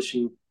are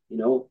publishing, I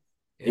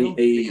a don't think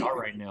they are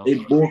right now.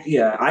 book.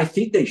 Yeah, I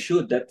think they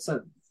should. That's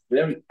a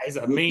very He's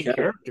a good main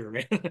character. character,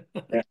 man.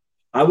 Yeah.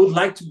 I would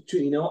like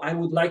I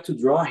would like to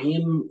draw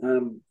him,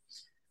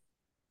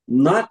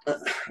 not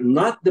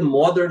not the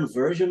modern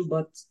version,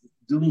 but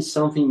doing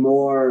something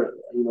more,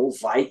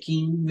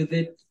 Viking with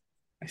it.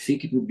 I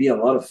think it would be a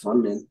lot of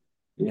fun, man.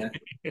 Yeah.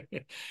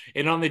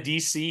 And on the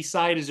DC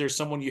side, is there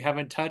someone you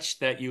haven't touched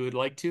that you would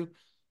like to?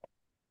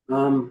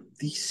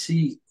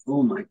 DC.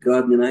 Oh my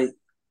God, man!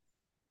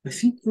 I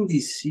think in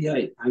DC,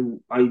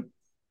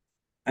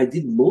 I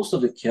did most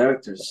of the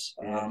characters.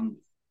 Yeah.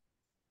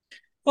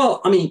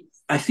 Well, I mean,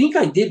 I think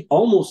I did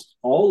almost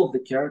all of the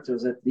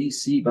characters at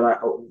DC, but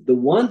the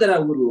one that I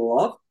would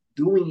love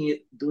doing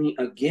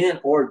again,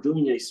 or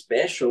doing a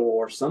special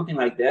or something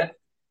like that,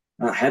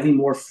 having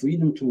more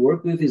freedom to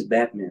work with, is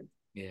Batman.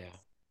 Yeah.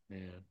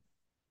 Man.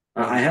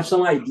 I I have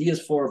some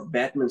ideas for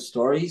Batman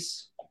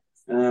stories.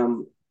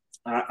 Um,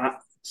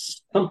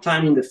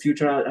 sometime in the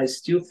future, I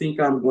still think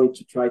I'm going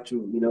to try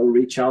to,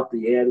 reach out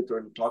the editor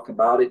and talk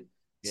about it,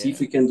 see if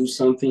Yeah. we can do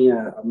something,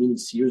 a mini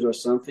series or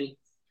something.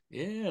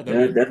 Yeah, that'd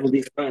Yeah, be that would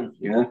be fun.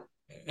 Yeah.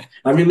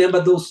 I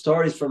remember those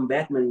stories from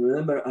Batman.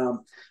 Remember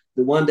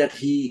the one that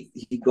he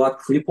got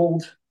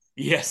crippled?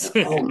 yes.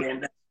 Oh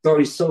man, that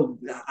story is so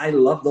I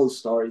love those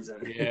stories.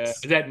 Yeah.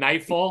 Is that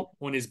Nightfall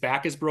when his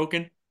back is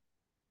broken?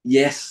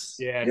 Yes.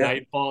 Yeah, Yeah.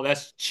 Nightfall.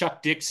 That's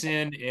Chuck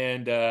Dixon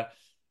and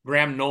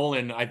Graham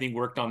Nolan, I think,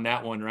 worked on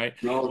that one, right?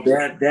 No,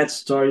 that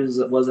story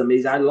was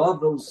amazing. I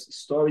love those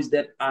stories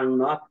that are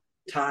not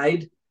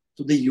tied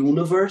to the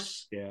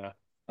universe Yeah.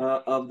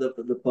 of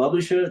the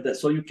publisher, that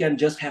so you can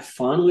just have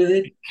fun with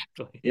it.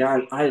 Yeah,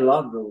 I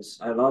love those.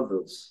 I love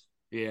those.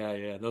 Yeah,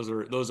 yeah,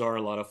 those are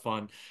a lot of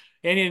fun,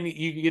 and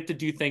you get to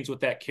do things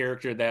with that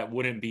character that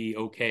wouldn't be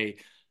okay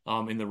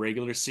in the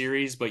regular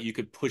series, but you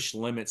could push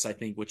limits, I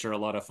think, which are a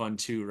lot of fun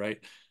too, right?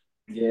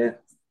 Yeah,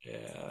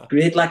 Yeah,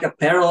 create like a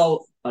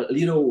parallel, a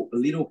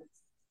little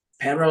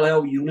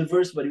parallel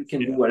universe where you can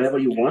do yeah. whatever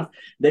you want.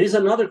 There is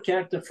another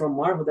character from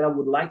Marvel that I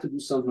would like to do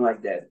something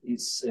like that.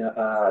 It's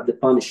the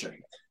Punisher.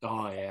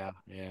 Oh yeah,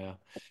 yeah.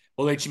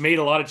 Well, they made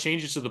a lot of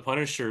changes to the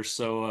Punisher,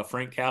 so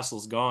Frank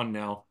Castle's gone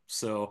now,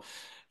 so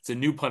it's a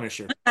new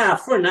Punisher.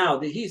 For now,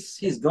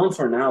 he's gone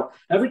for now.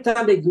 Every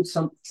time they do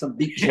some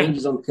big Yeah,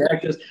 changes on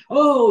characters,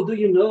 oh, do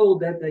you know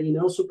that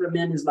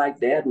Superman is like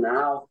that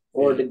now,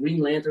 or yeah, the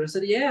Green Lantern? I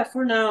said, yeah,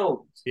 for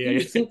now. Do yeah.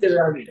 you think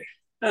there are?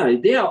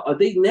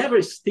 They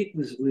never stick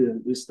with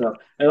stuff.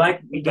 I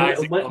like He dies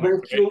in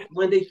comics, right?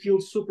 when they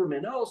killed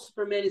Superman. Oh,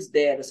 Superman is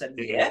dead. I said,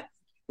 Yeah. yeah,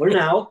 for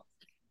now.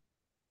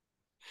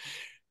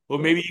 Well,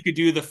 maybe you could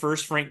do the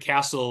first Frank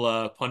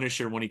Castle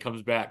Punisher when he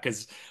comes back,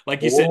 because,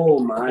 like you said, Oh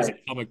it was my, in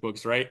comic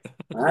books, right?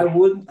 I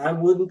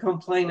wouldn't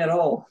complain at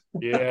all.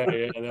 Yeah,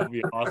 yeah, that'd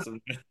be awesome.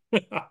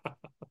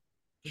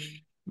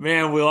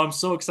 Man, Will, I'm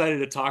so excited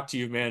to talk to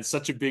you, man.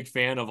 Such a big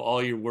fan of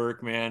all your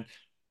work, man.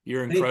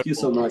 You're Thank you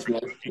so incredible, much, man.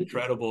 Thank you.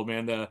 incredible,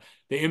 man. The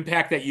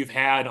impact that you've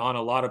had on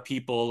a lot of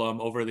people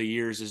over the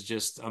years is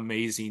just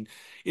amazing.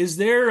 Is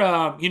there,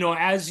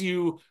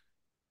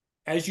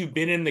 as you've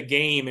been in the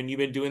game and you've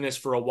been doing this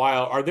for a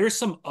while, are there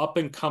some up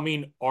and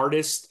coming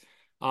artists,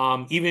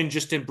 even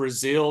just in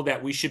Brazil,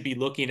 that we should be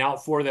looking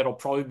out for that'll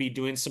probably be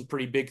doing some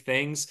pretty big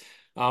things?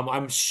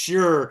 I'm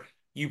sure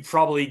you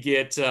probably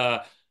get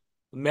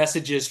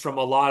messages from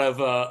a lot of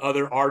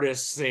other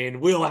artists saying,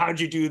 "Will, how'd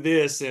you do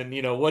this?" And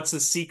what's the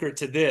secret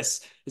to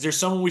this? Is there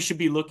someone we should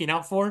be looking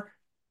out for?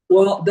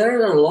 Well,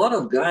 there are a lot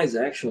of guys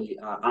actually.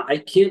 I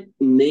can't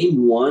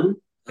name one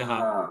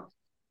Uh-huh.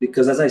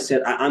 because, as I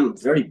said, I'm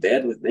very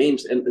bad with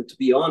names, and to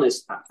be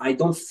honest, I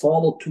don't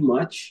follow too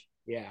much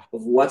Yeah,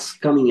 of what's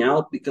coming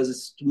out because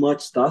it's too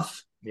much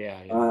stuff. yeah,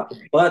 yeah,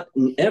 But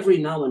every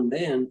now and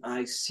then,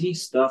 I see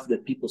stuff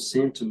that people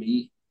send to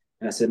me,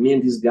 and I said, "Man,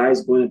 this guy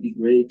is going to be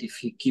great if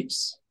he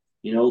keeps,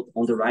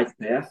 on the right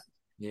path."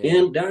 yeah,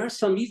 And there are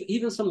some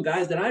even some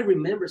guys that I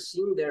remember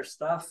seeing their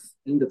stuff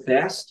in the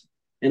past,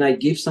 and I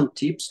give some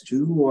tips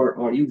too, or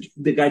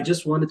the guy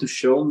just wanted to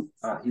show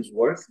his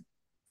work.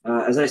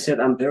 As I said,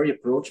 I'm very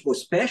approachable,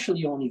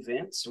 especially on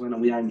events when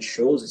we are in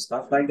shows and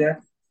stuff like that.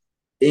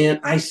 And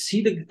I see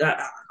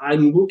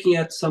I'm looking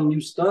at some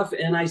new stuff,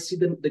 and I see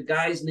the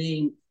guy's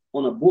name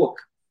on a book.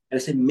 And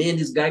I said, "Man,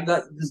 this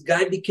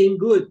guy became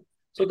good."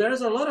 So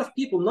there's a lot of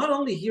people, not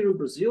only here in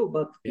Brazil,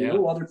 but yeah,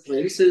 other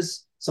places.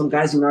 Some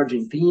guys in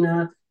Argentina,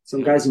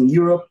 some yeah. guys in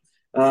Europe.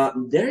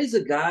 There is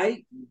a guy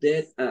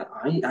that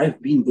I've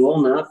been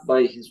blown up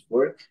by his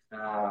work.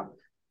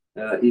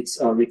 It's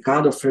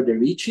Riccardo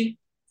Federici.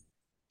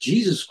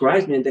 Jesus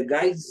Christ, man, the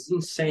guy is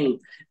insane.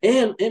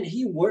 And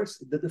he works.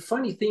 The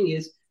funny thing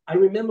is, I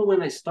remember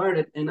when I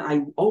started, and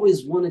I always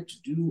wanted to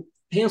do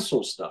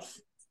pencil stuff.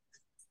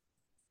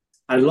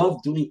 I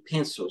love doing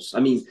pencils. I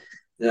mean,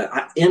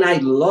 and I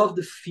love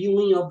the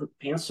feeling of the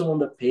pencil on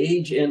the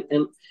page, and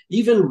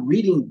even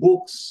reading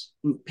books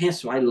in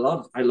pencil. I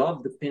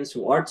love the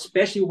pencil art,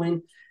 especially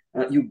when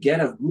you get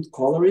a good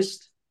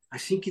colorist. I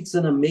think it's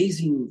an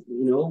amazing,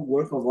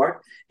 work of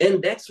art,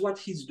 and that's what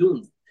he's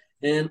doing.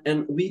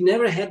 And we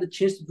never had the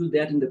chance to do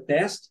that in the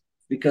past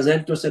because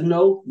editor said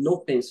no, no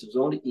pencils,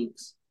 only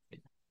inks.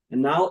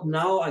 And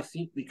now I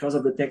think because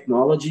of the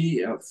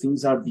technology,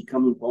 things are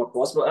becoming more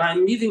possible.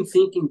 I'm even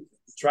thinking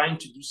trying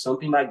to do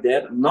something like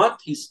that, not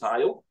his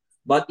style,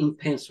 but in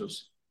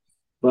pencils.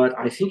 But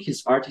I think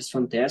his art is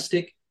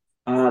fantastic.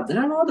 There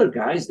are other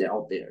guys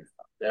out there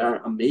that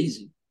are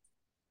amazing.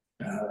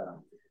 Uh,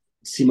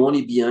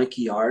 Simone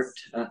Bianchi art.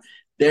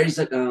 There is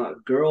a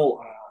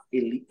girl,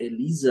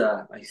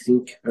 Elisa, I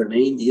think her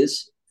name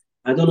is.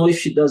 I don't know if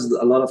she does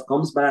a lot of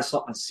comments, but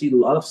I see a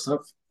lot of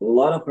stuff, a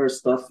lot of her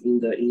stuff in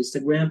the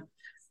Instagram.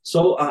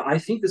 So I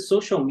think the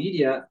social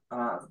media,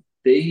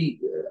 they,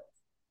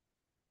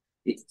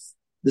 it's,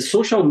 the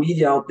social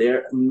media out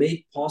there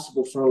made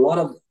possible for a lot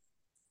of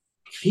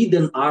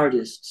hidden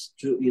artists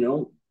to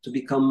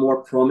become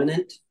more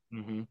prominent.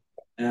 Hmm.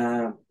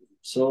 Uh,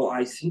 so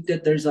I think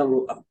that there's a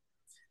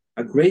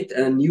great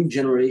new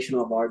generation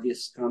of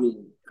artists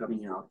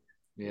coming out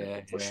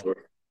Yeah, for yeah. sure.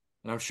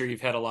 And I'm sure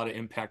you've had a lot of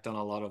impact on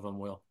a lot of them,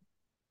 Will.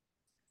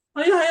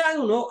 I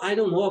don't know. I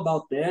don't know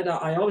about that.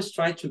 I always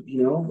try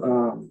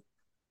to,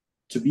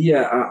 to be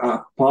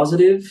a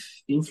positive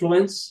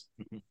influence.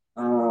 Mhm.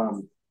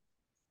 Um,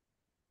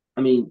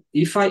 I mean,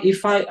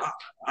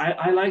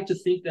 I like to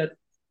think that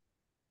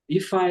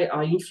if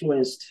I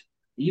influenced,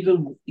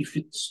 even if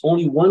it's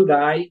only one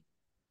guy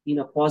in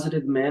a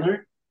positive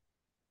manner,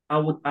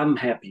 I'm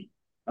happy.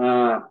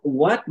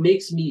 What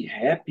makes me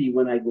happy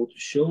when I go to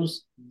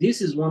shows?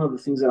 This is one of the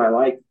things that I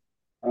like.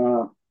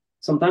 Uh,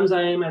 Sometimes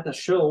I am at a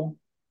show,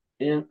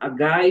 and a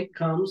guy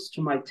comes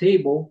to my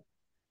table,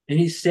 and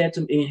he said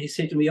to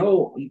me,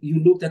 "Oh,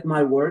 you looked at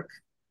my work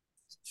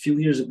a few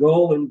years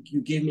ago, and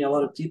you gave me a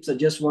lot of tips. I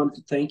just wanted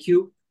to thank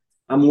you.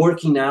 I'm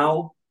working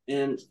now,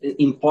 and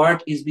in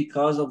part is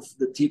because of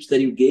the tips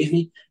that you gave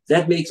me.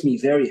 That makes me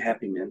very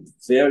happy, man.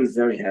 Very,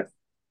 very happy.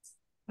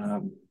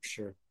 Um,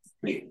 Sure.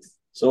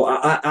 so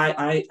I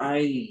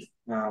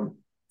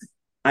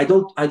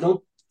don't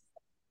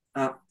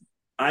uh,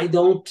 I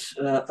don't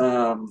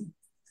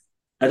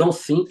I don't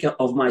think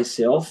of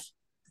myself,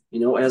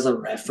 as a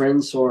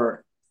reference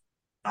or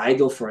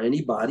idol for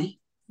anybody.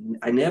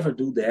 I never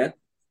do that.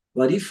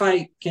 But if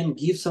I can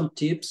give some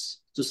tips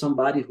to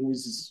somebody who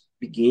is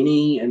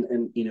beginning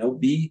and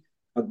be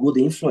a good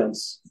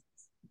influence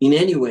in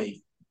any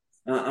way,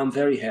 I'm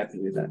very happy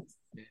with that.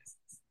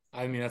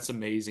 I mean, that's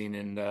amazing.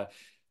 And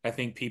I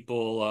think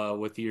people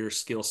with your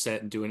skill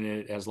set and doing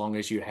it as long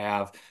as you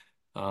have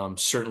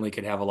certainly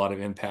could have a lot of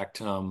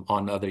impact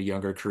on other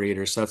younger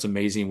creators. So that's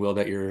amazing, Will,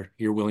 that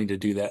you're willing to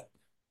do that.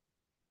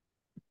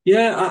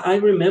 Yeah, I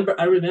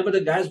remember the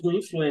guys who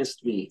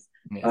influenced me.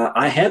 Yeah.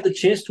 I had the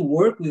chance to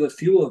work with a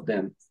few of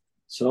them,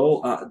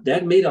 so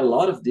that made a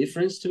lot of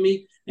difference to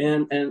me.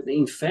 And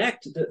in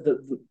fact,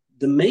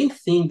 the main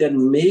thing that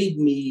made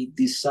me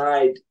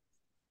decide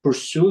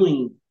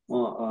pursuing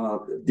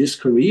this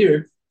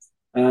career,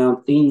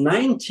 in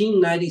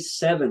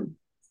 1997,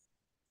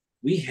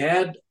 we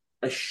had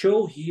a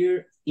show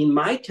here in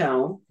my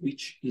town,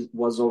 which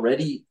was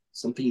already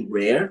something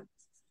rare.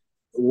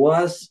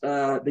 Was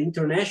the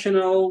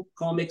International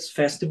Comics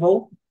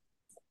Festival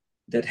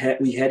that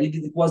we had it.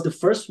 It was the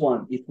first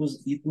one. It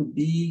would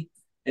be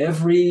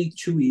every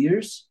 2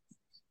 years,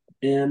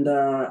 and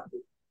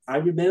I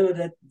remember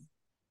that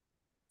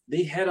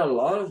they had a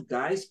lot of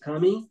guys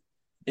coming,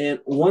 and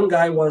one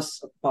guy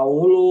was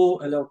Paolo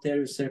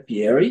Eleuterio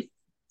Serpieri.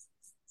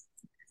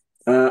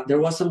 There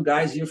was some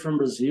guys here from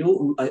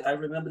Brazil. I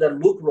remember that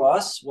Luke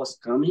Ross was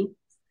coming,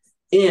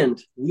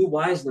 and Will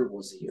Eisner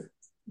was here.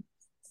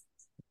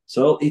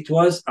 So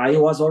I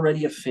was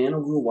already a fan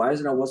of Will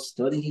Weiser. I was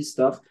studying his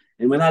stuff.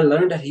 And when I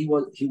learned that he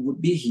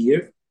would be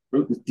here,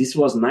 this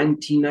was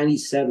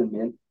 1997,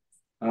 man.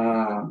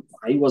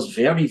 I was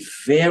very,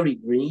 very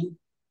green.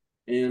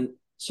 And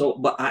so,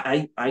 but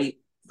I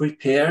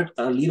prepared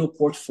a little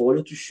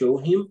portfolio to show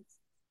him.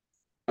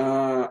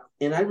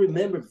 And I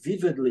remember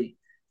vividly,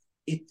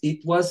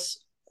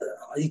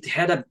 it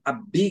had a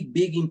big,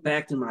 big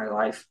impact in my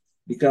life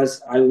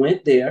because I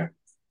went there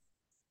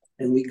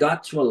and we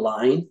got to a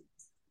line,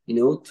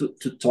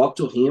 to talk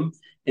to him.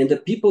 And the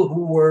people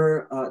who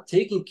were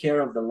taking care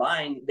of the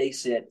line, they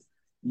said,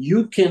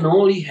 you can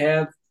only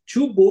have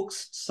two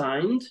books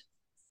signed,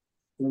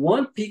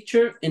 one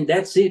picture, and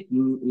that's it,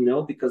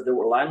 because the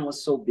line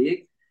was so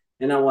big.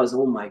 And I was,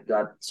 oh my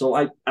God. So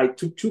I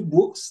took two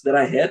books that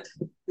I had.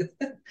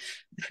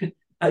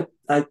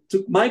 I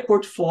took my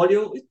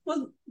portfolio. It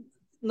was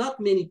not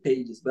many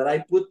pages, but I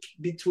put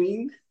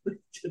between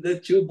the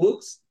two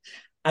books.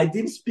 I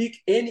didn't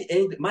speak any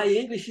English. My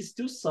English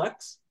still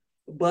sucks,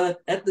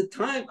 but at the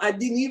time I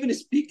didn't even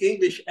speak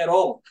English at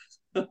all.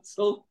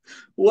 So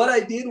what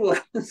I did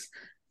was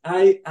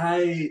I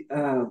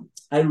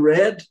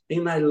read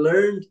and I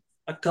learned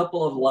a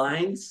couple of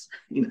lines,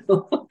 and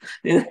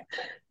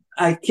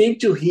I came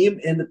to him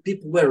and the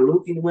people were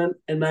looking when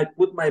and I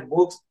put my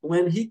books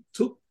when he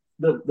took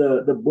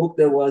the book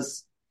that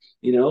was,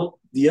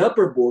 the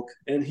upper book,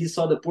 and he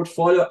saw the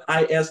portfolio.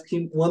 I asked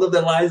him one of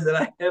the lines that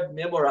I have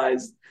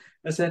memorized.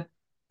 I said,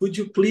 could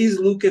you please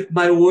look at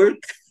my work?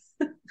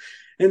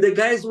 And the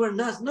guys were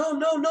nuts. No,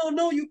 no, no,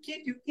 no, you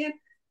can't, you can't.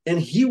 And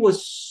he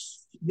was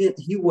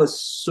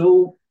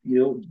so,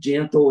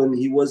 gentle, and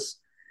he was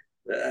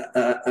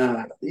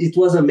it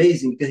was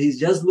amazing because he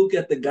just looked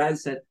at the guy and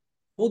said,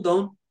 hold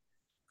on,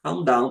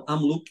 calm down.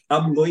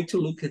 I'm going to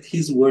look at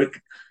his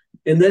work.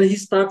 And then he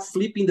started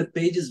flipping the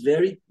pages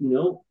very,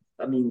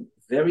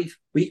 very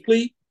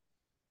quickly.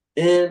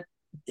 And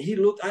he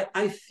looked,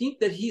 I think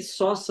that he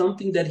saw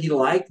something that he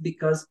liked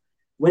because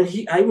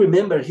I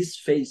remember his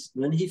face,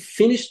 when he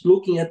finished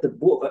looking at the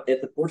book,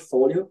 at the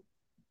portfolio,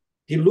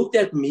 he looked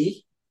at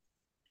me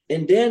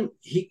and then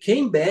he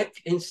came back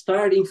and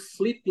started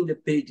flipping the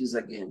pages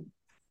again.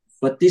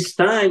 But this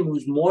time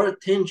with more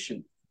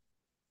attention.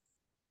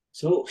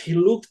 So he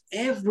looked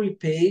every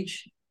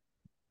page.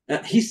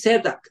 He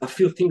said a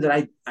few things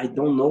that I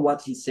don't know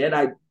what he said.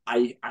 I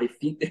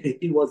think that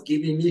he was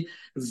giving me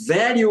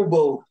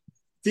valuable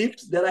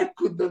tips that I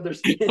couldn't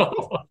understand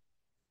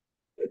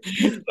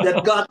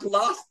that got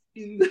lost.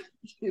 in the,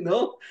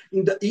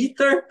 in the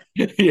ether.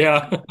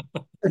 Yeah.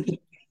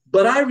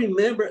 But I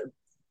remember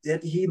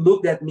that he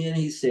looked at me and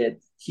he said,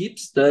 "Keep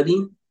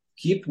studying,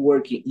 keep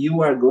working.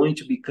 You are going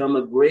to become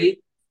a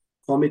great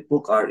comic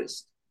book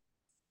artist."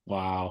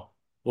 Wow.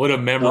 What a So,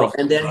 memorable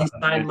and then he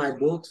man. signed my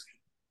books,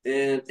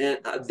 and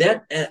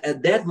that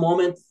at that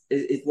moment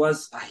it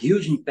was a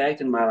huge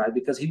impact in my life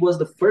because he was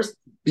the first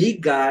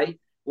big guy,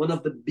 one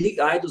of the big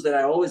idols that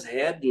I always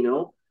had,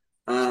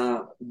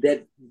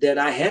 that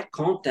I had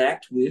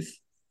contact with,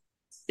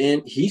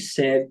 and he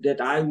said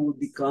that I would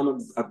become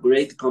a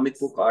great comic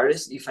book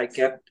artist if I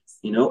kept,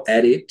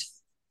 at it.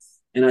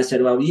 And I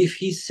said, well, if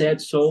he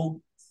said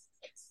so,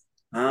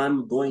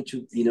 I'm going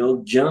to,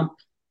 jump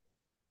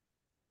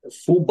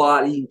full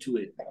body into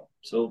it.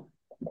 So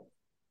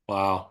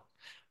Wow.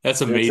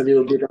 That's that's a amazing.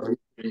 little bit of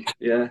history.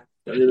 Yeah,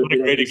 a little What a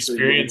bit of great history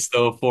behind it. experience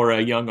though for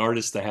a young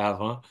artist to have,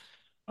 huh?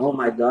 Oh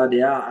my God,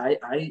 yeah,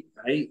 I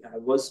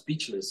was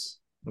speechless.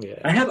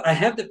 I Yeah. have I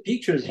have the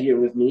pictures here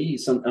with me.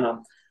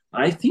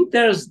 I think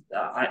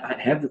I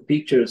have the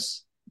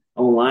pictures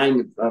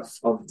online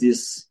of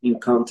this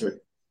encounter.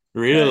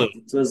 Really?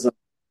 It was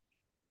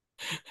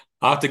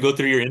I'll have to go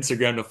through your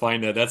Instagram to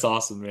find that. That's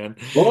awesome, man.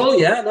 oh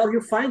yeah, no,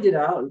 you find it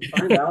out. You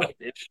find out.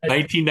 And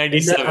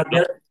 1997,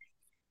 huh?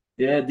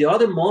 yeah, the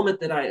other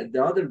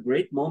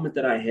great moment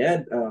that I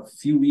had a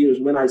few years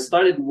when I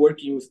started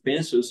working with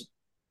pencils,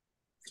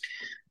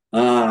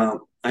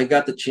 I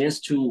got the chance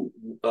to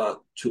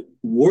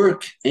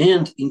work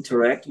and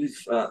interact with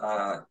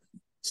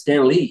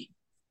Stan Lee.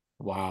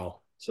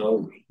 Wow.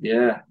 So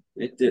yeah,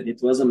 it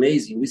was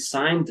amazing.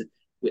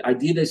 I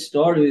did a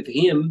story with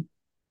him,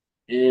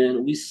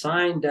 and we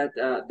signed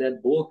that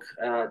book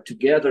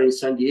together in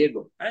San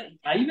Diego.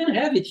 I even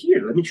have it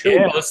here. Let me show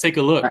Yeah, you. let's take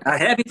a look. I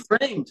have it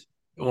framed.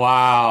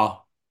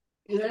 Wow.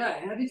 Yeah,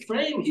 I have it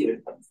framed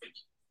here.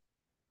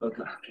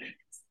 Okay.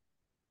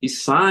 He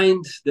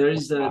signed. There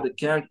is the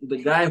character, the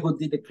guy who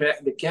did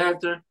the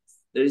character.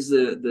 There is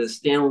the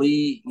Stan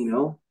Lee,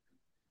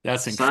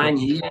 That's sign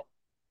here.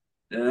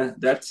 incredible.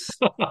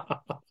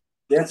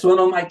 That's one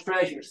of my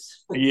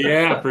treasures.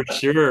 Yeah, for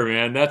sure,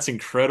 man. That's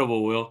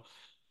incredible, Will.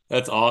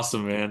 That's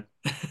awesome, man.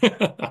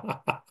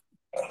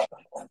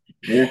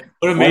 Yeah,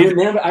 What I amazing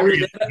remember. I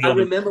remember. experience to be I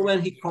able to. remember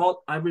when he called.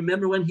 I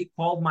remember when he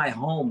called my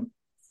home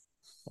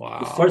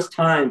the Wow. first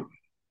time.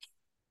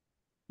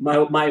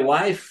 My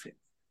wife,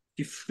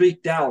 she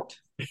freaked out.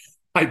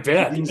 I She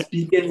bet. didn't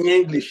speak any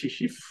English.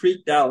 She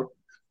freaked out.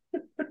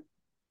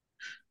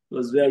 It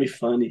was very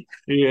funny.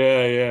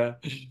 Yeah, yeah.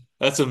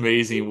 That's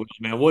amazing, Will,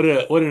 man. What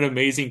an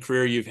amazing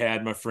career you've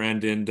had, my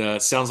friend.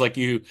 And sounds like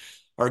you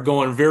are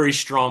going very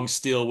strong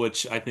still,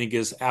 which I think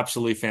is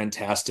absolutely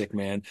fantastic,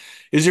 man.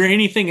 Is there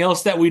anything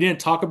else that we didn't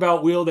talk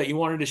about, Will, that you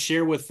wanted to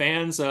share with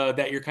fans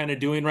that you're kind of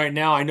doing right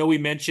now? I know we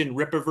mentioned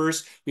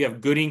Rippaverse. We have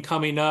Gooding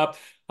coming up.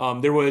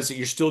 You're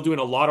still doing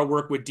a lot of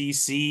work with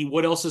DC.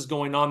 What else is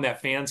going on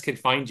that fans can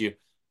find you?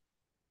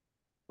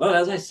 Well,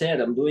 as I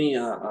said, I'm doing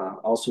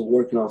also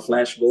working on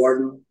Flash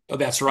Gordon. Oh,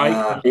 that's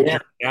right. And Jeremy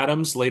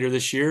Adams later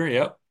this year.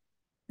 Yep.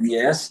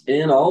 yes,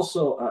 and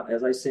also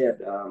as I said,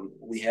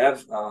 we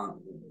have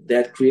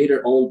that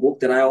creator-owned book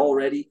that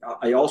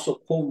I also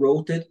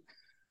co-wrote it,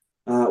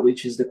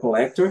 which is The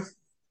Collector.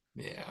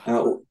 Yeah.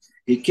 Uh,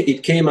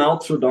 it came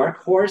out through Dark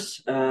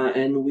Horse,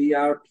 and we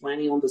are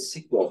planning on the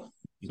sequel.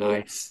 So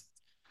Nice.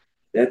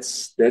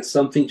 that's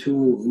something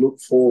to look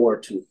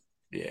forward to.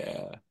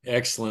 Yeah,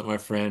 excellent, my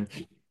friend.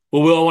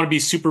 Well, Will, I want to be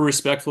super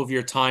respectful of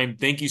your time.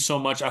 Thank you so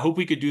much. I hope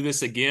we could do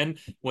this again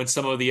when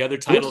some of the other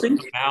We'll titles see.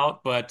 come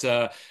out. But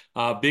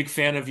big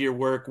fan of your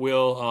work,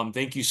 Will.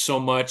 Thank you so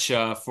much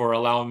for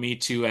allowing me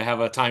to have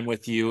a time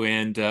with you.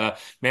 And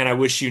man, I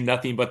wish you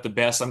nothing but the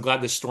best. I'm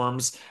glad the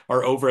storms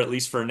are over at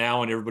least for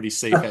now, and everybody's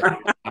safe at your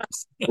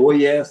house. Oh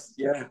yes,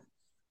 yeah,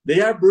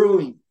 they are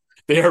brewing.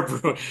 They are,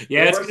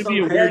 yeah, There it's were going to be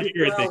some a weird heavy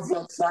year, I think. clouds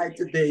outside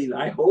today.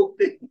 I hope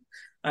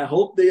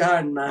they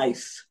are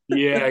nice.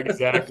 Yeah,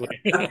 exactly.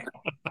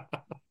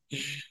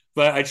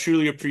 But I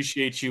truly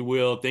appreciate you,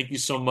 Will. Thank you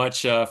so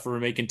much for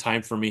making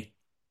time for me.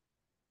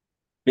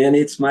 And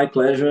it's my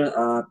pleasure.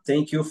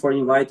 Thank you for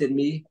inviting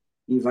me,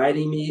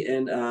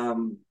 and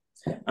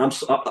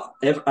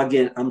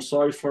again, I'm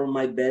sorry for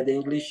my bad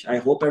English. I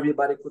hope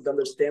everybody could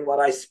understand what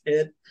I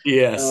said.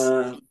 Yes.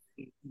 Uh,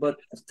 but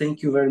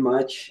thank you very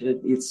much.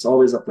 It's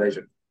always a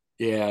pleasure.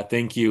 Yeah,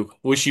 thank you.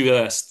 Wish you the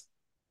best.